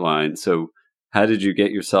start line. So how did you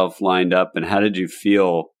get yourself lined up, and how did you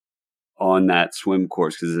feel on that swim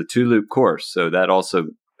course? Because it's a 2-loop course, so that also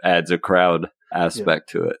adds a crowd aspect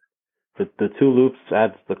to it. The 2 loops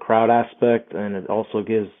adds the crowd aspect, and it also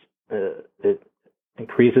gives it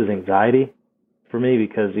increases anxiety for me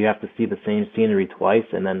because you have to see the same scenery twice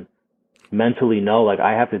and then mentally know, like,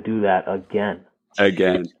 I have to do that again.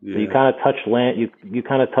 Yeah. So you kind of touch land. You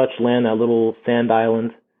kind of touch land, that little sand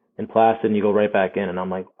island in Placid, and you go right back in. And I'm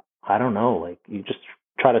like, I don't know. Like, you just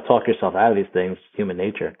try to talk yourself out of these things, human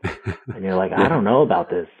nature. And you're like, I don't know about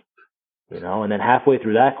this, and then halfway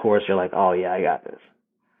through that course, you're like, oh yeah, I got this.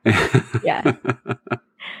 Yeah.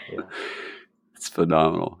 It's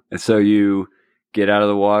phenomenal. And so you get out of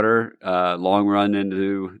the water, long run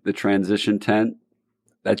into the transition tent.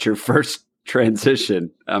 That's your first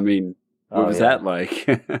transition. I mean, what was that like?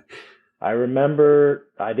 I remember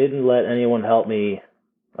I didn't let anyone help me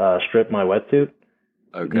strip my wetsuit.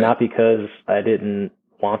 Okay. Not because I didn't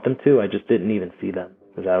want them to. I just didn't even see them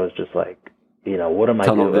because I was just like, what am I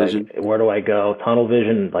doing? Tunnel vision. Where do I go? Tunnel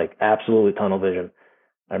vision, like absolutely tunnel vision.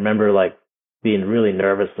 I remember like being really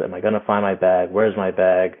nervous. Am I going to find my bag? Where's my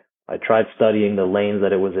bag? I tried studying the lanes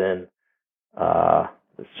that it was in.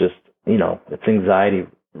 It's just, it's anxiety.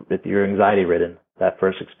 You're anxiety ridden, that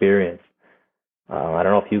first experience. I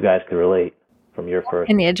don't know if you guys could relate from your first.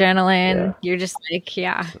 And the adrenaline, you're just like,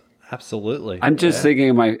 yeah. Absolutely. I'm just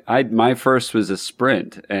thinking my first was a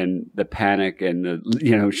sprint and the panic and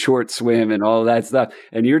the short swim and all that stuff,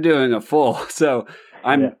 and you're doing a full. So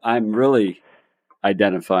I'm really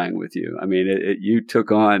identifying with you. I mean, you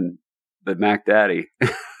took on the Mac Daddy.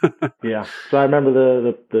 Yeah. So I remember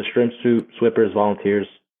the shrimp soup swippers, volunteers.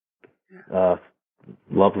 Love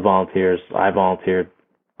the volunteers. I volunteered.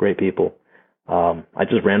 Great people. I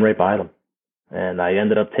just ran right by them, and I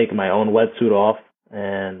ended up taking my own wetsuit off.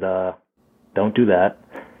 And don't do that.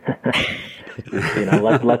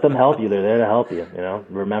 Let them help you. They're there to help you.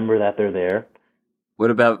 Remember that they're there. What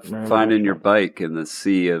about finding your bike in the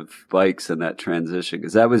sea of bikes in that transition?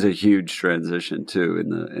 Because that was a huge transition too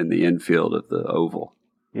in the infield of the oval.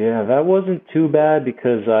 Yeah, that wasn't too bad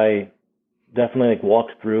because I definitely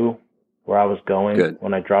walked through where I was going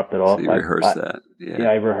when I dropped it off. So you rehearsed that. Yeah,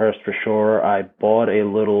 I rehearsed for sure. I bought this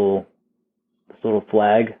little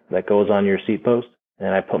flag that goes on your seat post,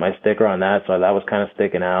 and I put my sticker on that, so that was kind of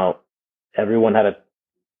sticking out. Everyone had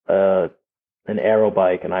an aero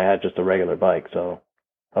bike, and I had just a regular bike, so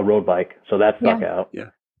a road bike. So that stuck out.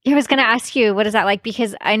 Yeah. I was going to ask you, what is that like?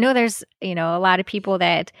 Because I know there's, a lot of people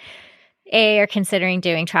that are considering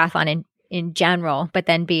doing triathlon in general, but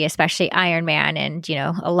then B, especially Ironman. And,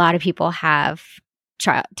 a lot of people have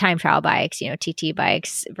time trial bikes, TT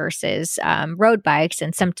bikes versus road bikes.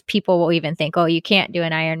 And some people will even think, oh, you can't do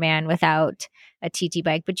an Ironman without a TT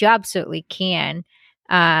bike, but you absolutely can.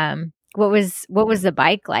 What was the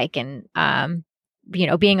bike like? And,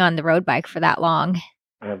 being on the road bike for that long?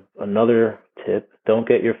 I have another tip. Don't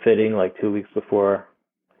get your fitting like 2 weeks before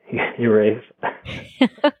you race.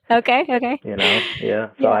 Okay. Yeah.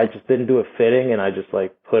 So I just didn't do a fitting, and I just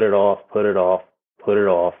put it off.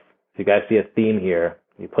 If you guys see a theme here,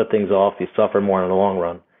 you put things off, you suffer more in the long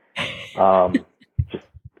run. Just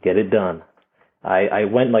get it done. I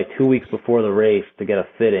went 2 weeks before the race to get a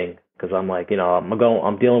fitting because I'm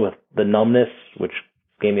I'm dealing with the numbness, which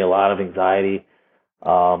gave me a lot of anxiety.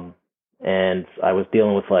 And I was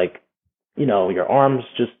dealing with your arms,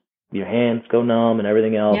 just your hands go numb and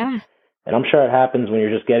everything else. Yeah. And I'm sure it happens when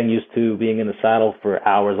you're just getting used to being in the saddle for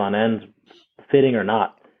hours on end, fitting or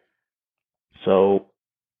not. So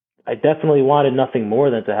I definitely wanted nothing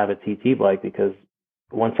more than to have a TT bike because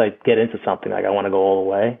once I get into something, I want to go all the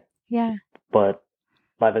way. Yeah. But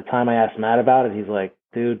by the time I asked Matt about it, he's like,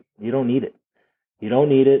 dude, you don't need it.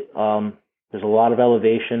 There's a lot of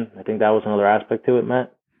elevation. I think that was another aspect to it,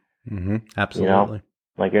 Matt. Mm-hmm. Absolutely.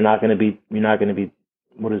 You're not going to be,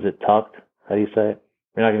 what is it, tucked? How do you say it?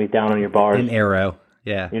 You're not going to be down on your bars. In arrow.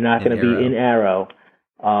 Yeah. You're not going to be in arrow,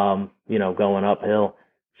 going uphill.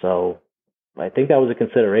 So I think that was a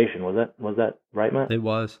consideration. Was that right, Matt? It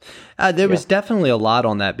was. There was definitely a lot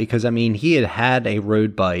on that because, he had a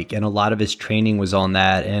road bike and a lot of his training was on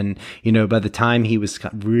that. And, by the time he was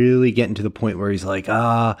really getting to the point where he's like,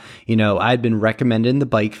 I'd been recommending the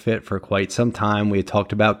bike fit for quite some time. We had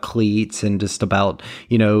talked about cleats and just about,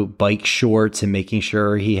 bike shorts and making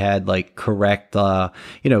sure he had correct,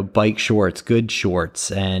 bike shorts, good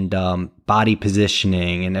shorts and body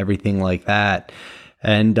positioning and everything like that.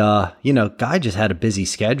 And, Guy just had a busy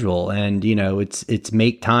schedule and, it's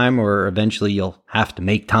make time or eventually you'll have to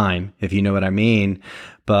make time, if you know what I mean.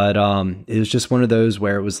 But, it was just one of those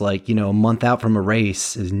where it was a month out from a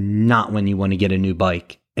race is not when you want to get a new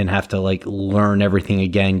bike and have to learn everything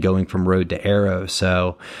again, going from road to aero.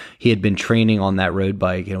 So he had been training on that road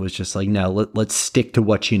bike and it was just no, let's stick to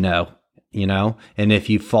what and if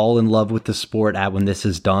you fall in love with the sport when this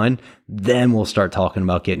is done, then we'll start talking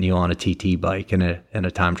about getting you on a TT bike and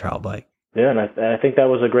a time trial bike. Yeah, and I think that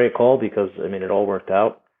was a great call because, it all worked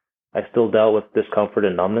out. I still dealt with discomfort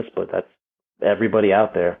and numbness, but that's everybody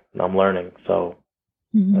out there, and I'm learning, so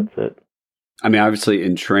That's it. Obviously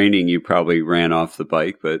in training, you probably ran off the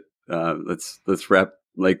bike, but let's wrap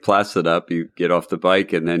Lake Placid up. You get off the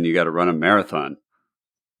bike, and then you got to run a marathon.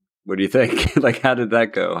 What do you think? How did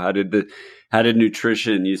that go? How did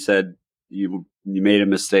nutrition? You said you made a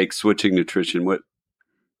mistake switching nutrition. What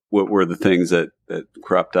were the things that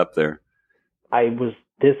cropped up there? I was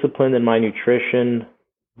disciplined in my nutrition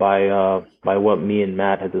by what me and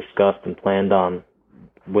Matt had discussed and planned on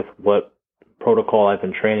with what protocol I've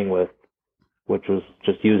been training with, which was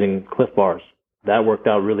just using Cliff Bars. That worked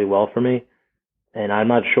out really well for me. And I'm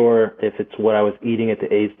not sure if it's what I was eating at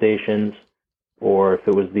the aid stations or if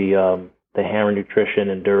it was the Hammer Nutrition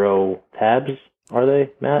Enduro tabs. Are they,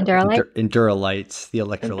 Matt? Endurolights, the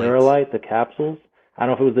electrolytes. Endurolite, the capsules. I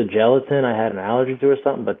don't know if it was the gelatin I had an allergy to or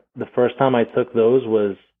something, but the first time I took those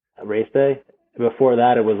was a race day. Before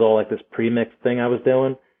that, it was all this pre-mixed thing I was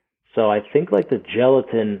doing. So I think the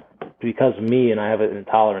gelatin, because me and I have an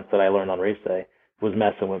intolerance that I learned on race day, was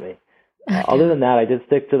messing with me. Other than that, I did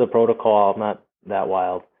stick to the protocol. I'm not that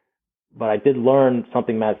wild. But I did learn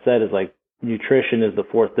something Matt said is nutrition is the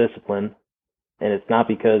fourth discipline. And it's not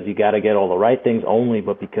because you got to get all the right things only,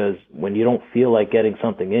 but because when you don't feel like getting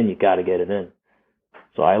something in, you got to get it in.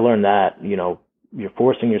 So I learned that, you're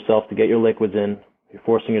forcing yourself to get your liquids in. You're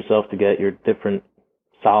forcing yourself to get your different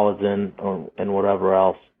solids in and whatever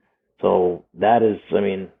else. So that is,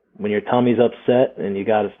 when your tummy's upset and you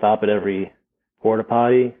got to stop at every porta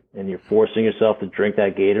potty and you're forcing yourself to drink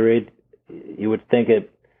that Gatorade, you would think at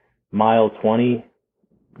mile 20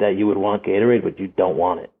 that you would want Gatorade, but you don't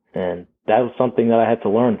want it. And that was something that I had to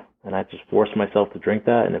learn. And I just forced myself to drink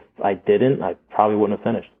that. And if I didn't, I probably wouldn't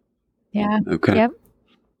have finished. Yeah. Okay. Yep.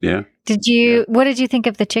 Yeah. What did you think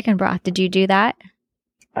of the chicken broth? Did you do that?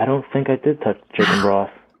 I don't think I did touch chicken broth.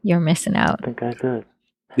 You're missing out. I think I did.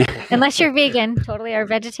 Unless you're vegan, totally, or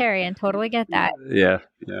vegetarian, totally get that. Yeah.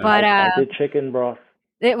 But I did chicken broth.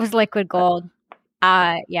 It was liquid gold.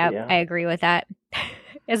 I agree with that.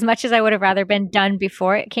 As much as I would have rather been done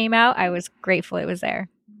before it came out, I was grateful it was there.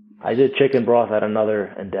 I did chicken broth at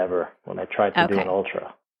another endeavor when I tried to do an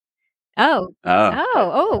ultra. Oh,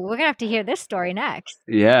 we're gonna have to hear this story next.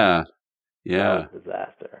 Yeah. That was a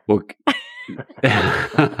disaster. Well,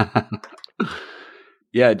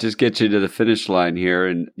 yeah, just get you to the finish line here,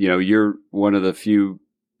 and you're one of the few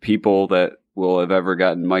people that will have ever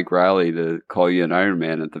gotten Mike Riley to call you an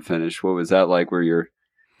Ironman at the finish. What was that like? Were your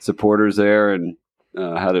supporters there, and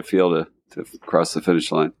how did it feel to cross the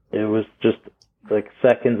finish line? It was just like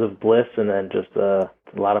seconds of bliss, and then just a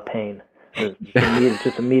lot of pain.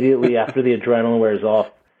 Just immediately after the adrenaline wears off,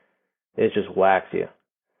 it just whacks you.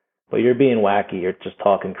 But you're being wacky. You're just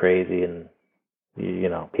talking crazy, and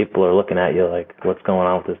people are looking at you like, "What's going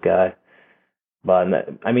on with this guy?" But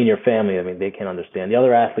I mean, your family. I mean, they can understand. The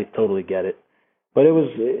other athletes totally get it. But it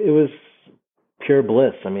was pure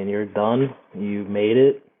bliss. I mean, you're done. You made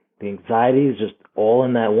it. The anxiety is just all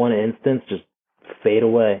in that one instance. Just fade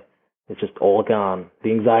away. It's just all gone.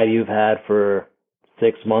 The anxiety you've had for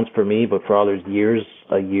 6 months for me, but for others years,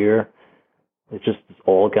 a year, it's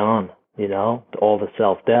all gone. All the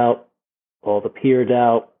self-doubt, all the peer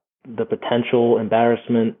doubt, the potential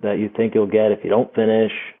embarrassment that you think you'll get if you don't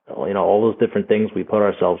finish, all those different things we put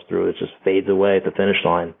ourselves through, it just fades away at the finish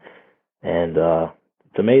line. And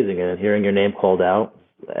it's amazing. And hearing your name called out,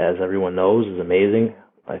 as everyone knows, is amazing.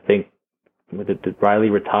 I think, did Riley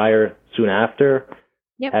retire soon after?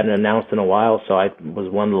 Yep. Hadn't announced in a while, so I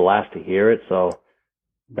was one of the last to hear it. So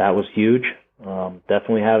that was huge.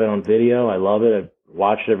 Definitely have it on video. I love it. I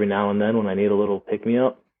watch it every now and then when I need a little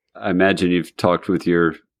pick-me-up. I imagine you've talked with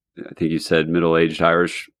your, I think you said middle-aged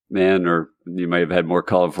Irish man, or you might have had more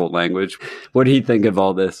colorful language. What do you think of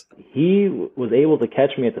all this? He was able to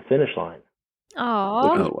catch me at the finish line.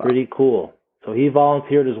 Aww. Which was pretty cool. So he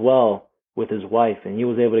volunteered as well with his wife, and he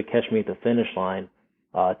was able to catch me at the finish line.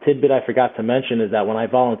 Tidbit I forgot to mention is that when I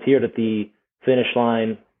volunteered at the finish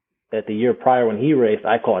line at the year prior when he raced,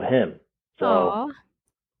 I caught him. So, Aww.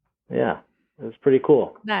 Yeah, it was pretty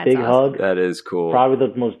cool. That's Big awesome. hug. That is cool. Probably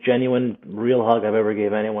the most genuine, real hug I've ever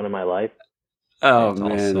gave anyone in my life. Oh,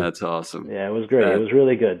 man, awesome. That's awesome. Yeah, it was great. It was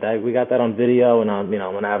really good. We got that on video, and I'm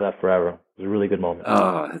going to have that forever. It was a really good moment.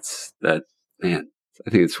 Oh, man. I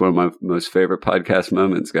think it's one of my most favorite podcast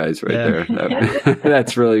moments, guys, there.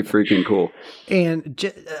 That's really freaking cool.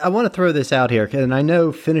 And I want to throw this out here, and I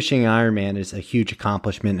know finishing Ironman is a huge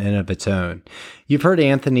accomplishment in and of its own. You've heard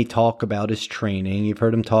Anthony talk about his training. You've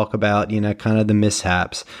heard him talk about, kind of the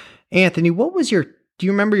mishaps. Anthony, do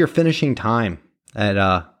you remember your finishing time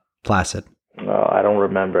at Placid? I don't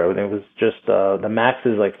remember. I think it was just, the max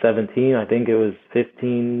is like 17. I think it was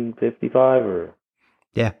 15:55 or...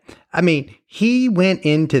 Yeah. I mean, he went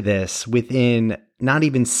into this within not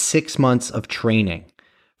even 6 months of training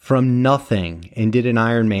from nothing and did an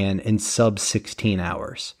Ironman in sub 16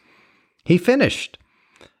 hours. He finished.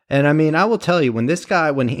 And I mean, I will tell you, when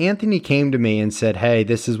Anthony came to me and said, "Hey,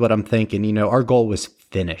 this is what I'm thinking," our goal was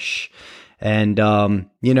finish. And,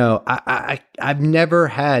 I've never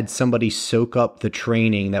had somebody soak up the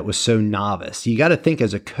training that was so novice. You got to think,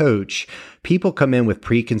 as a coach, people come in with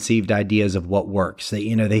preconceived ideas of what works.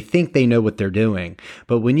 They think they know what they're doing.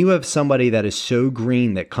 But when you have somebody that is so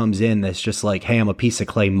green that comes in, that's just like, "Hey, I'm a piece of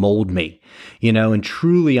clay, mold me," and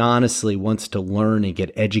truly, honestly wants to learn and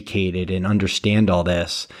get educated and understand all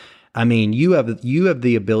this. I mean, you have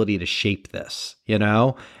the ability to shape this,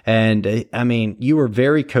 and I mean, you were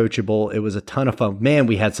very coachable. It was a ton of fun. Man,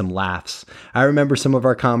 we had some laughs. I remember some of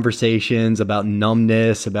our conversations about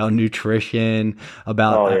numbness, about nutrition,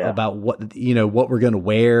 about what, what we're going to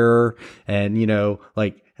wear, and,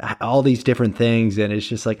 like all these different things. And it's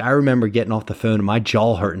just like, I remember getting off the phone and my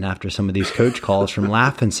jaw hurting after some of these coach calls from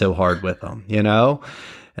laughing so hard with them,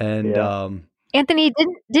 and, Anthony,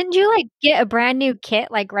 didn't you like get a brand new kit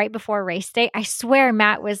like right before race day? I swear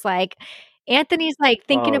Matt was like, Anthony's like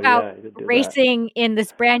thinking about racing in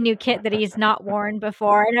this brand new kit that he's not worn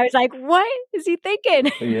before. And I was like, what is he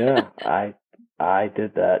thinking? Yeah, I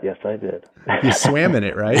did that. Yes, I did. You swam in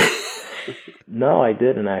it, right? No, I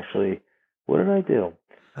didn't actually. What did I do?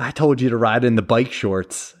 I told you to ride in the bike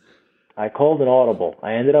shorts. I called an audible.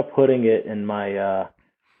 I ended up putting it in my,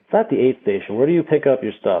 it's not the aid station. Where do you pick up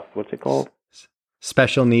your stuff? What's it called?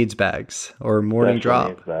 Special needs bags or morning drop.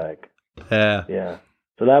 Needs bag. Yeah. Yeah.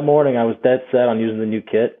 So that morning I was dead set on using the new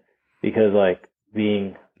kit because, like,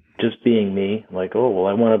 being just being me. Like, oh, well,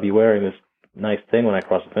 I want to be wearing this nice thing when I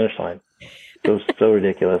cross the finish line. So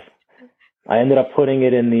ridiculous. I ended up putting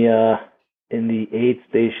it in the aid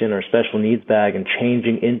station or special needs bag and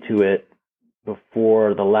changing into it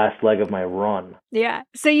before the last leg of my run. Yeah.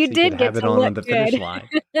 So you did get to look on the finish line.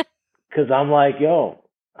 Because I'm like, yo,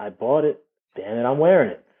 I bought it. Damn it, I'm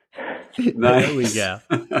wearing it. There we go.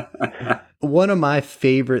 One of my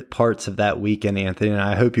favorite parts of that weekend, Anthony, and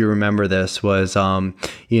I hope you remember this, was,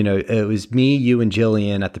 it was me, you, and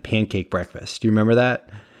Jillian at the pancake breakfast. Do you remember that?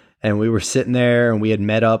 And we were sitting there and we had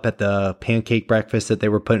met up at the pancake breakfast that they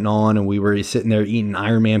were putting on, and we were sitting there eating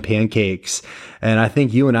Ironman pancakes. And I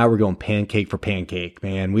think you and I were going pancake for pancake,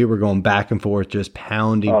 man. We were going back and forth, just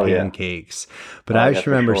pounding pancakes. But I just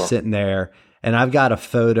remember sitting there, and I've got a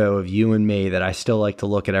photo of you and me that I still like to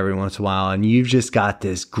look at every once in a while. And you've just got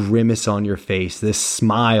this grimace on your face, this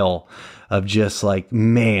smile of just like,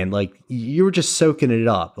 man, like you were just soaking it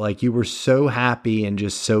up. Like you were so happy and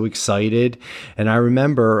just so excited. And I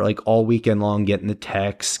remember like all weekend long getting the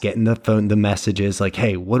texts, getting the phone, the messages like,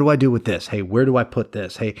 hey, what do I do with this? Hey, where do I put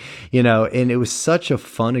this? Hey, and it was such a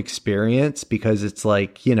fun experience because it's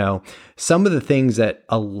like, some of the things that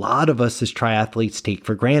a lot of us as triathletes take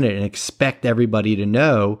for granted and expect everybody to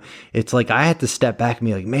know, it's like I had to step back and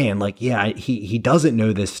be like, man, like, yeah, he doesn't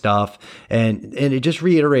know this stuff. And it just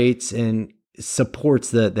reiterates and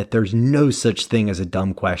supports that there's no such thing as a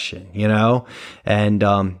dumb question, and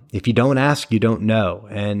if you don't ask, you don't know.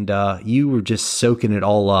 And you were just soaking it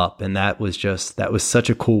all up. And that was such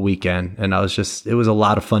a cool weekend. And it was a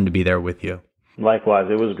lot of fun to be there with you. Likewise.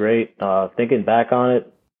 It was great. Thinking back on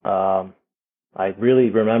it, I really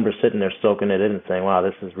remember sitting there soaking it in and saying, wow,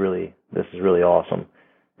 this is really awesome.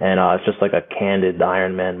 And it's just like a candid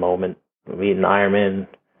Ironman moment. I'm eating Ironman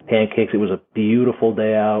pancakes. It was a beautiful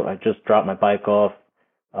day out. I just dropped my bike off.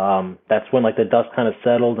 That's when like the dust kind of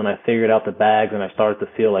settled and I figured out the bags and I started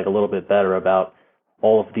to feel like a little bit better about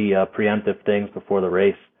all of the preemptive things before the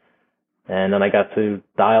race. And then I got to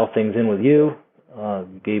dial things in with you.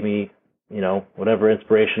 You gave me, whatever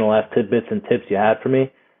inspirational last tidbits and tips you had for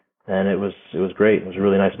me. And it was great. It was a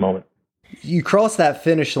really nice moment. You crossed that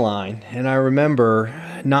finish line, and I remember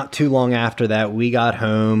not too long after that, we got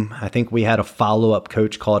home. I think we had a follow-up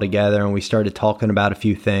coach call together, and we started talking about a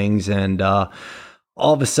few things, and all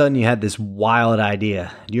of a sudden you had this wild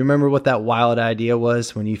idea. Do you remember what that wild idea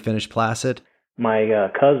was when you finished Placid? My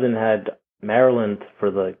cousin had Maryland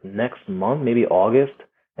for the next month, maybe August,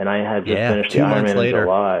 and I had just finished the Ironman in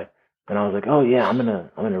July. And I was like, oh yeah, I'm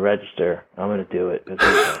gonna register. I'm gonna do it.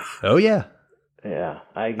 Oh yeah. Yeah.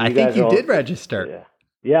 I think you did register.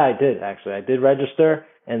 Yeah, I did actually. I did register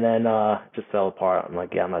and then just fell apart. I'm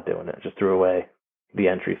like, yeah, I'm not doing it. Just threw away the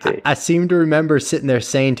entry fee. I seem to remember sitting there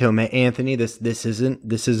saying to him, Anthony, this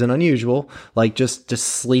isn't unusual. Like just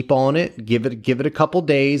sleep on it, give it a couple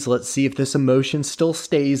days. Let's see if this emotion still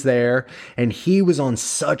stays there. And he was on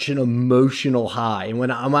such an emotional high. And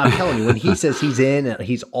when I'm telling you, when he says he's in,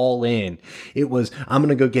 he's all in. It was, I'm going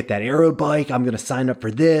to go get that aero bike. I'm going to sign up for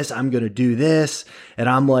this. I'm going to do this. And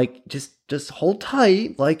I'm like, just hold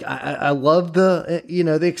tight. Like I love the,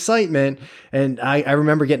 the excitement. And I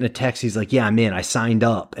remember getting a text. He's like, yeah, I'm in. I signed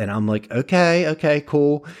up. And I'm like, okay,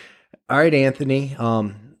 cool. All right, Anthony.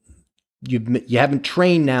 You haven't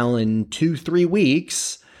trained now in 2-3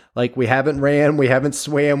 weeks. Like we haven't ran, we haven't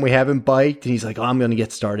swam, we haven't biked. And he's like, oh, I'm going to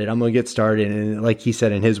get started. And like he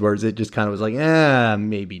said in his words, it just kind of was like,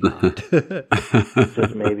 maybe not.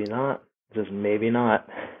 Just maybe not.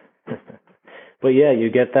 But yeah, you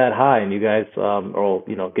get that high and you guys are,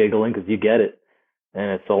 giggling because you get it. And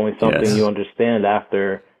it's only something you understand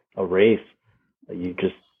after a race. You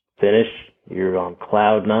just finish, you're on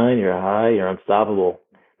cloud 9, you're high, you're unstoppable.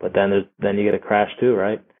 But then you get a crash too,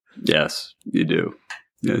 right? Yes, you do.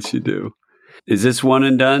 Yes, you do. Is this one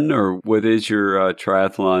and done, or what is your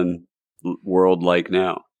triathlon world like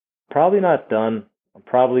now? Probably not done. I'm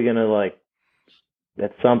probably going to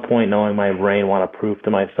at some point, knowing my brain, want to prove to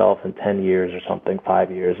myself in 10 years or something,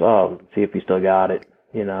 5 years, see if you still got it,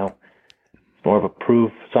 It's more of a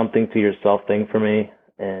prove something to yourself thing for me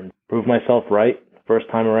and prove myself right first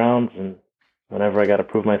time around. And whenever I got to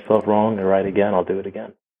prove myself wrong or right again, I'll do it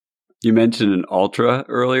again. You mentioned an ultra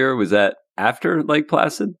earlier. Was that after Lake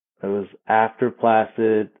Placid? It was after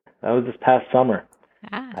Placid. That was this past summer.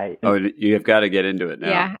 You have got to get into it now.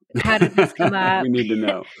 Yeah. How did this come up? We need to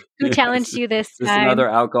know. Who challenged you this time? Is this another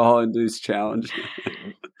alcohol-induced challenge?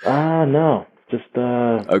 No. Just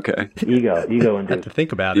okay. Ego induced. Have to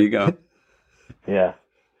think about it. Ego. Yeah.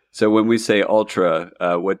 So when we say ultra,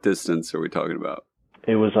 what distance are we talking about?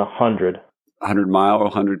 It was 100. 100 mile or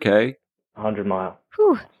 100K? 100 mile.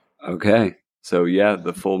 Whew. Okay. So yeah,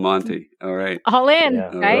 the full Monty. All right. All in,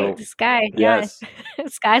 right? Right. The sky. Yes.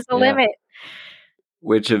 Sky's the limit.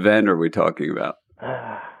 Which event are we talking about?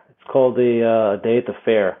 It's called the Day at the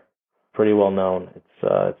Fair. Pretty well known.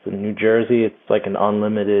 It's in New Jersey. It's like an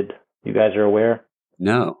unlimited. You guys are aware?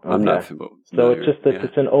 No, I'm not familiar. So it's just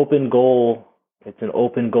it's an open goal. It's an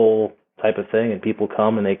open goal type of thing, and people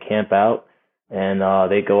come and they camp out, and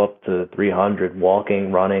they go up to 300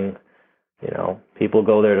 walking, running. People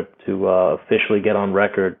go there to officially get on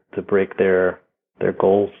record to break their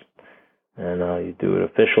goals, and you do an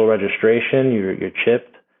official registration. You're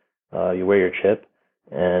chipped. You wear your chip,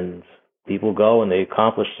 and people go and they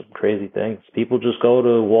accomplish some crazy things. People just go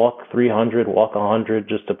to walk 300, walk 100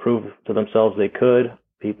 just to prove to themselves they could.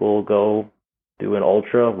 People go do an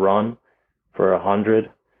ultra run for 100,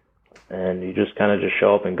 and you just kind of just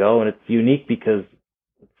show up and go. And it's unique because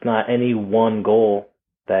it's not any one goal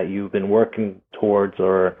that you've been working towards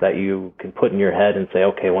or that you can put in your head and say,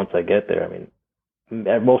 okay, once I get there. I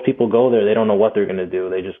mean, most people go there, they don't know what they're going to do.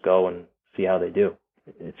 They just go and see how they do.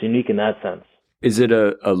 It's unique in that sense. Is it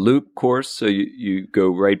a loop course? So you go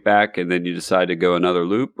right back and then you decide to go another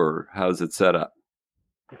loop, or how's it set up?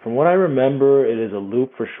 From what I remember, it is a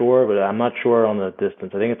loop for sure, but I'm not sure on the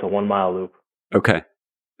distance. I think it's a 1 mile loop. Okay.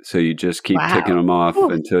 So you just keep ticking them off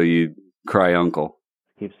until you cry uncle.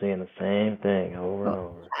 Keep saying the same thing over and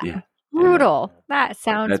over. Yeah. Brutal. That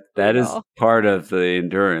sounds that is brutal. part of the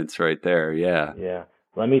endurance right there. Yeah. Yeah.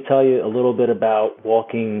 Let me tell you a little bit about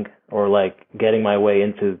walking or like getting my way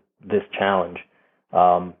into this challenge.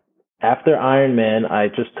 After Ironman, I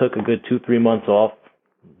just took a good 2-3 months off,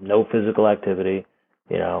 no physical activity.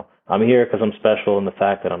 I'm here because I'm special in the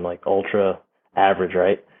fact that I'm like ultra average,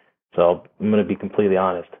 right? So I'm going to be completely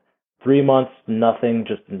honest. 3 months, nothing,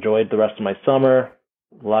 just enjoyed the rest of my summer,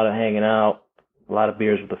 a lot of hanging out, a lot of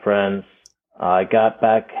beers with the friends. I got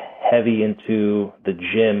back heavy into the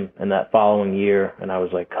gym in that following year, and I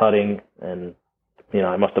was like cutting, and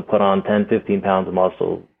I must have put on 10, 15 pounds of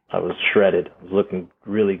muscle. I was shredded. I was looking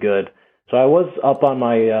really good. So I was up on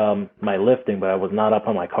my my lifting, but I was not up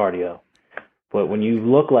on my cardio. But when you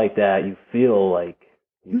look like that, you feel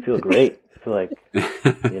great. You feel like,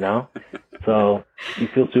 so you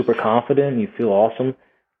feel super confident. You feel awesome.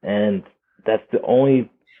 And that's the only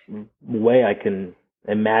way I can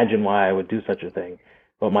imagine why I would do such a thing.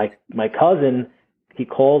 But my cousin, he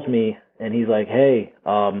calls me and he's like, hey,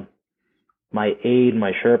 my aide,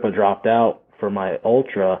 my Sherpa dropped out for my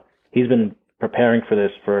ultra. He's been preparing for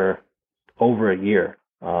this for over a year.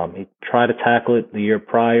 He tried to tackle it the year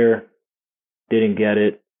prior, didn't get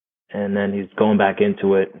it, and then he's going back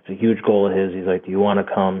into it. It's a huge goal of his. He's like, do you want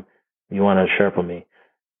to come? You want to Sherpa me?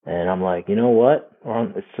 And I'm like, you know what?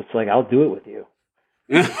 It's just like, I'll do it with you.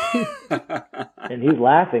 And he's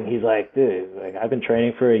laughing. He's like, dude, I've been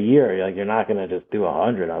training for a year. You're not going to just do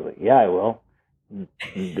 100. I was like, yeah, I will.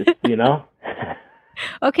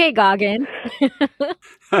 Okay, Goggin.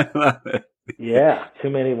 I love it. Yeah,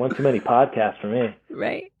 one too many podcasts for me.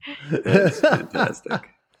 Right. That's fantastic.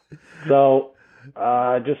 So,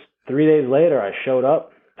 just 3 days later, I showed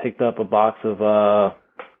up, picked up a box of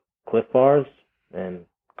Cliff Bars and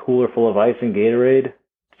cooler full of ice and Gatorade,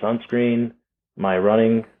 sunscreen, my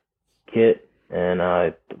running kit, and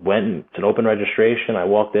I went. It's an open registration. I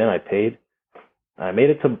walked in, I paid. I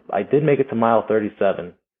did make it to mile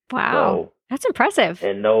 37. Wow, so, that's impressive.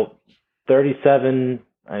 And no, 37.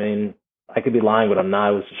 I mean, I could be lying, but I'm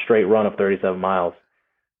not. It was a straight run of 37 miles.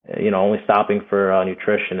 Only stopping for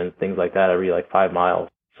nutrition and things like that every 5 miles.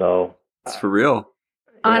 So it's for real.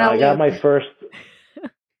 I got my first.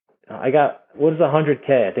 What is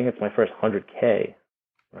 100K? I think it's my first 100K,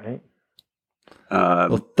 right?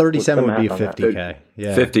 Well, 37 would be 50K.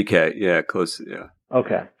 Yeah, 50K. Yeah, close. Yeah.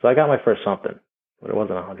 Okay, so I got my first something, but it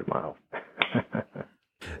wasn't 100 miles.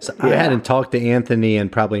 So I hadn't talked to Anthony in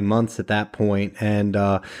probably months at that point, and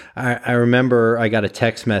I remember I got a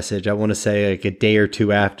text message, I want to say like a day or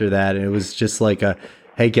two after that, and it was just like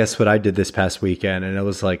hey, guess what I did this past weekend? And it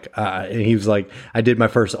was like, and he was like, I did my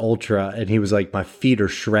first ultra, and he was like, my feet are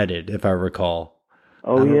shredded, if I recall.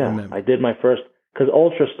 Oh, yeah, I did my first, because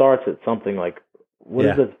ultra starts at something like, what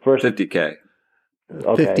is the first? 50K.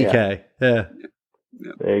 Okay, 50K, yeah.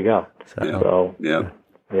 There you go. So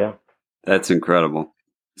yeah. That's incredible.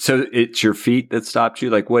 So it's your feet that stopped you?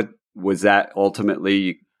 Like, what was that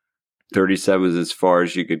ultimately? 37 was as far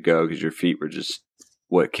as you could go because your feet were just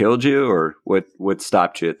what killed you, or what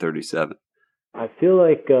stopped you at 37? I feel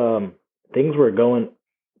like things were going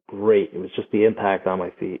great. It was just the impact on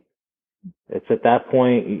my feet. It's at that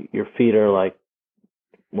point your feet are like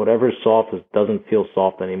whatever's soft doesn't feel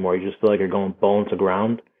soft anymore. You just feel like you're going bone to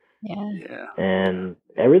ground. Yeah. And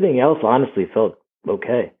everything else honestly felt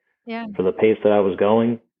okay. Yeah. For the pace that I was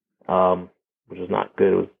going, which was not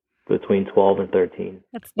good. It was between 12 and 13.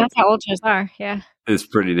 That's how ultras are. Yeah. It's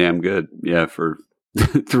pretty damn good. Yeah, for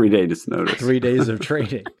 3 days notice. 3 days of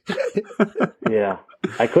training. Yeah.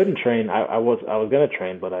 I couldn't train. I was going to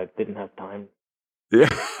train, but I didn't have time. Yeah.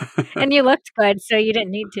 And you looked good, so you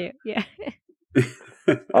didn't need to. Yeah.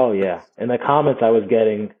 Oh yeah. And the comments I was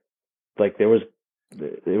getting, like there was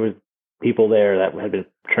people there that had been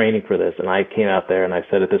training for this, and I came out there and I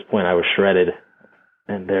said at this point I was shredded,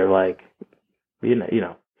 and they're like, you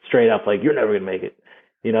know, straight up like, you're never gonna make it,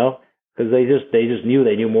 you know, because they just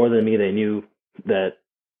knew more than me. They knew that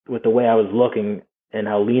with the way I was looking and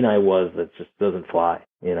how lean I was, that just doesn't fly,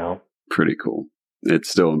 you know. Pretty cool. It's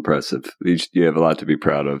still impressive. You have a lot to be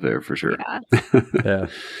proud of there for sure. Yeah.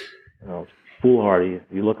 You know, foolhardy. If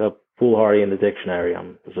you look up foolhardy in the dictionary,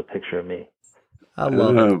 there's a picture of me. I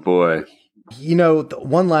love it. Oh boy. You know,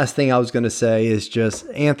 one last thing I was going to say is just,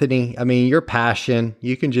 Anthony, I mean, your passion,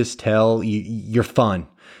 you can just tell you're fun.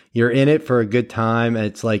 You're in it for a good time.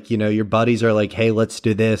 It's like, you know, your buddies are like, hey, let's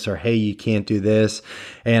do this, or hey, you can't do this.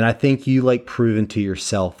 And I think you like proven to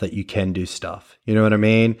yourself that you can do stuff. You know what I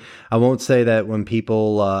mean? I won't say that when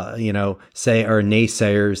people, you know, say are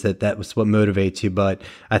naysayers that was what motivates you. But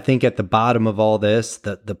I think at the bottom of all this,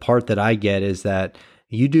 the part that I get is that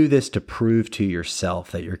you do this to prove to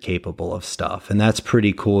yourself that you're capable of stuff. And that's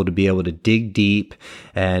pretty cool to be able to dig deep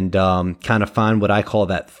and kind of find what I call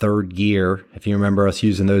that third gear, if you remember us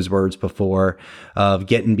using those words before, of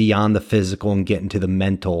getting beyond the physical and getting to the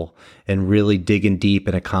mental and really digging deep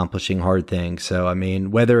and accomplishing hard things. So, I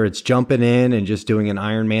mean, whether it's jumping in and just doing an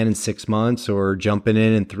Ironman in 6 months or jumping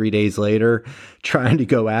in and 3 days later, trying to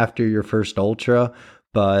go after your first ultra.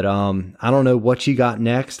 But I don't know what you got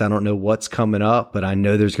next. I don't know what's coming up, but I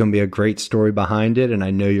know there's going to be a great story behind it. And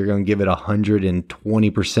I know you're going to give it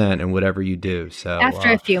 120% in whatever you do. So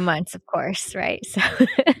after a few months, of course, right? So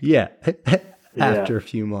yeah. After a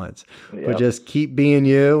few months. Yep. But just keep being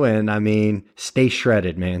you. And I mean, stay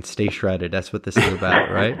shredded, man. Stay shredded. That's what this is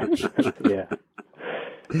about, right? Yeah.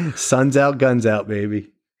 Sun's out, guns out,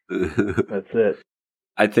 baby. That's it.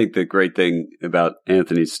 I think the great thing about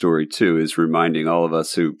Anthony's story, too, is reminding all of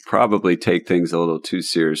us who probably take things a little too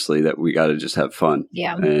seriously that we got to just have fun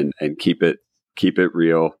and keep it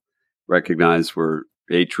real. Recognize we're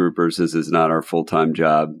A troopers. This is not our full-time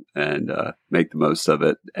job, and make the most of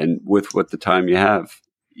it. And with what the time you have,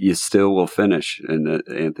 you still will finish. And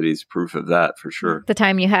Anthony's proof of that for sure. The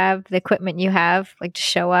time you have, the equipment you have, like to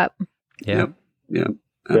show up. Yeah. Yep.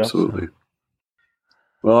 Absolutely.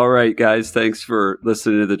 Well, all right, guys. Thanks for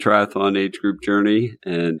listening to the Triathlon Age Group Journey.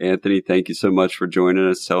 And Anthony, thank you so much for joining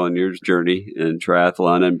us, telling your journey in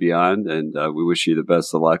triathlon and beyond. And we wish you the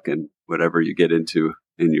best of luck in whatever you get into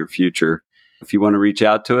in your future. If you want to reach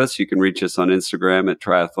out to us, you can reach us on Instagram at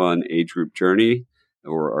Triathlon Age Group Journey,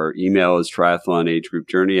 or our email is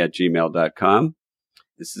triathlonagegroupjourney@gmail.com.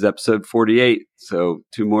 This is episode 48, so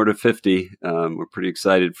 2 more to 50. We're pretty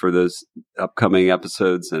excited for those upcoming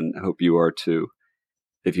episodes, and hope you are too.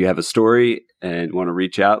 If you have a story and want to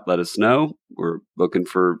reach out, let us know. We're looking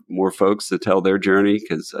for more folks to tell their journey,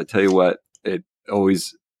 because I tell you what, it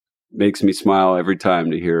always makes me smile every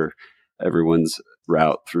time to hear everyone's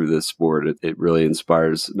route through this sport. It really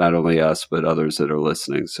inspires not only us, but others that are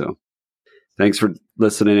listening. So thanks for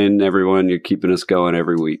listening in, everyone. You're keeping us going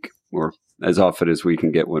every week, or as often as we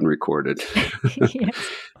can get one recorded. Yes.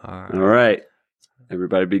 All right.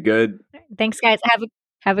 Everybody be good. Thanks, guys.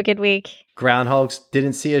 Have a good week. Groundhogs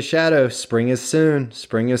didn't see a shadow. Spring is soon.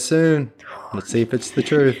 Spring is soon. Let's see if it's the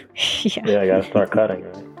truth. Yeah, I got to start cutting,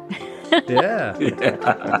 right? Yeah.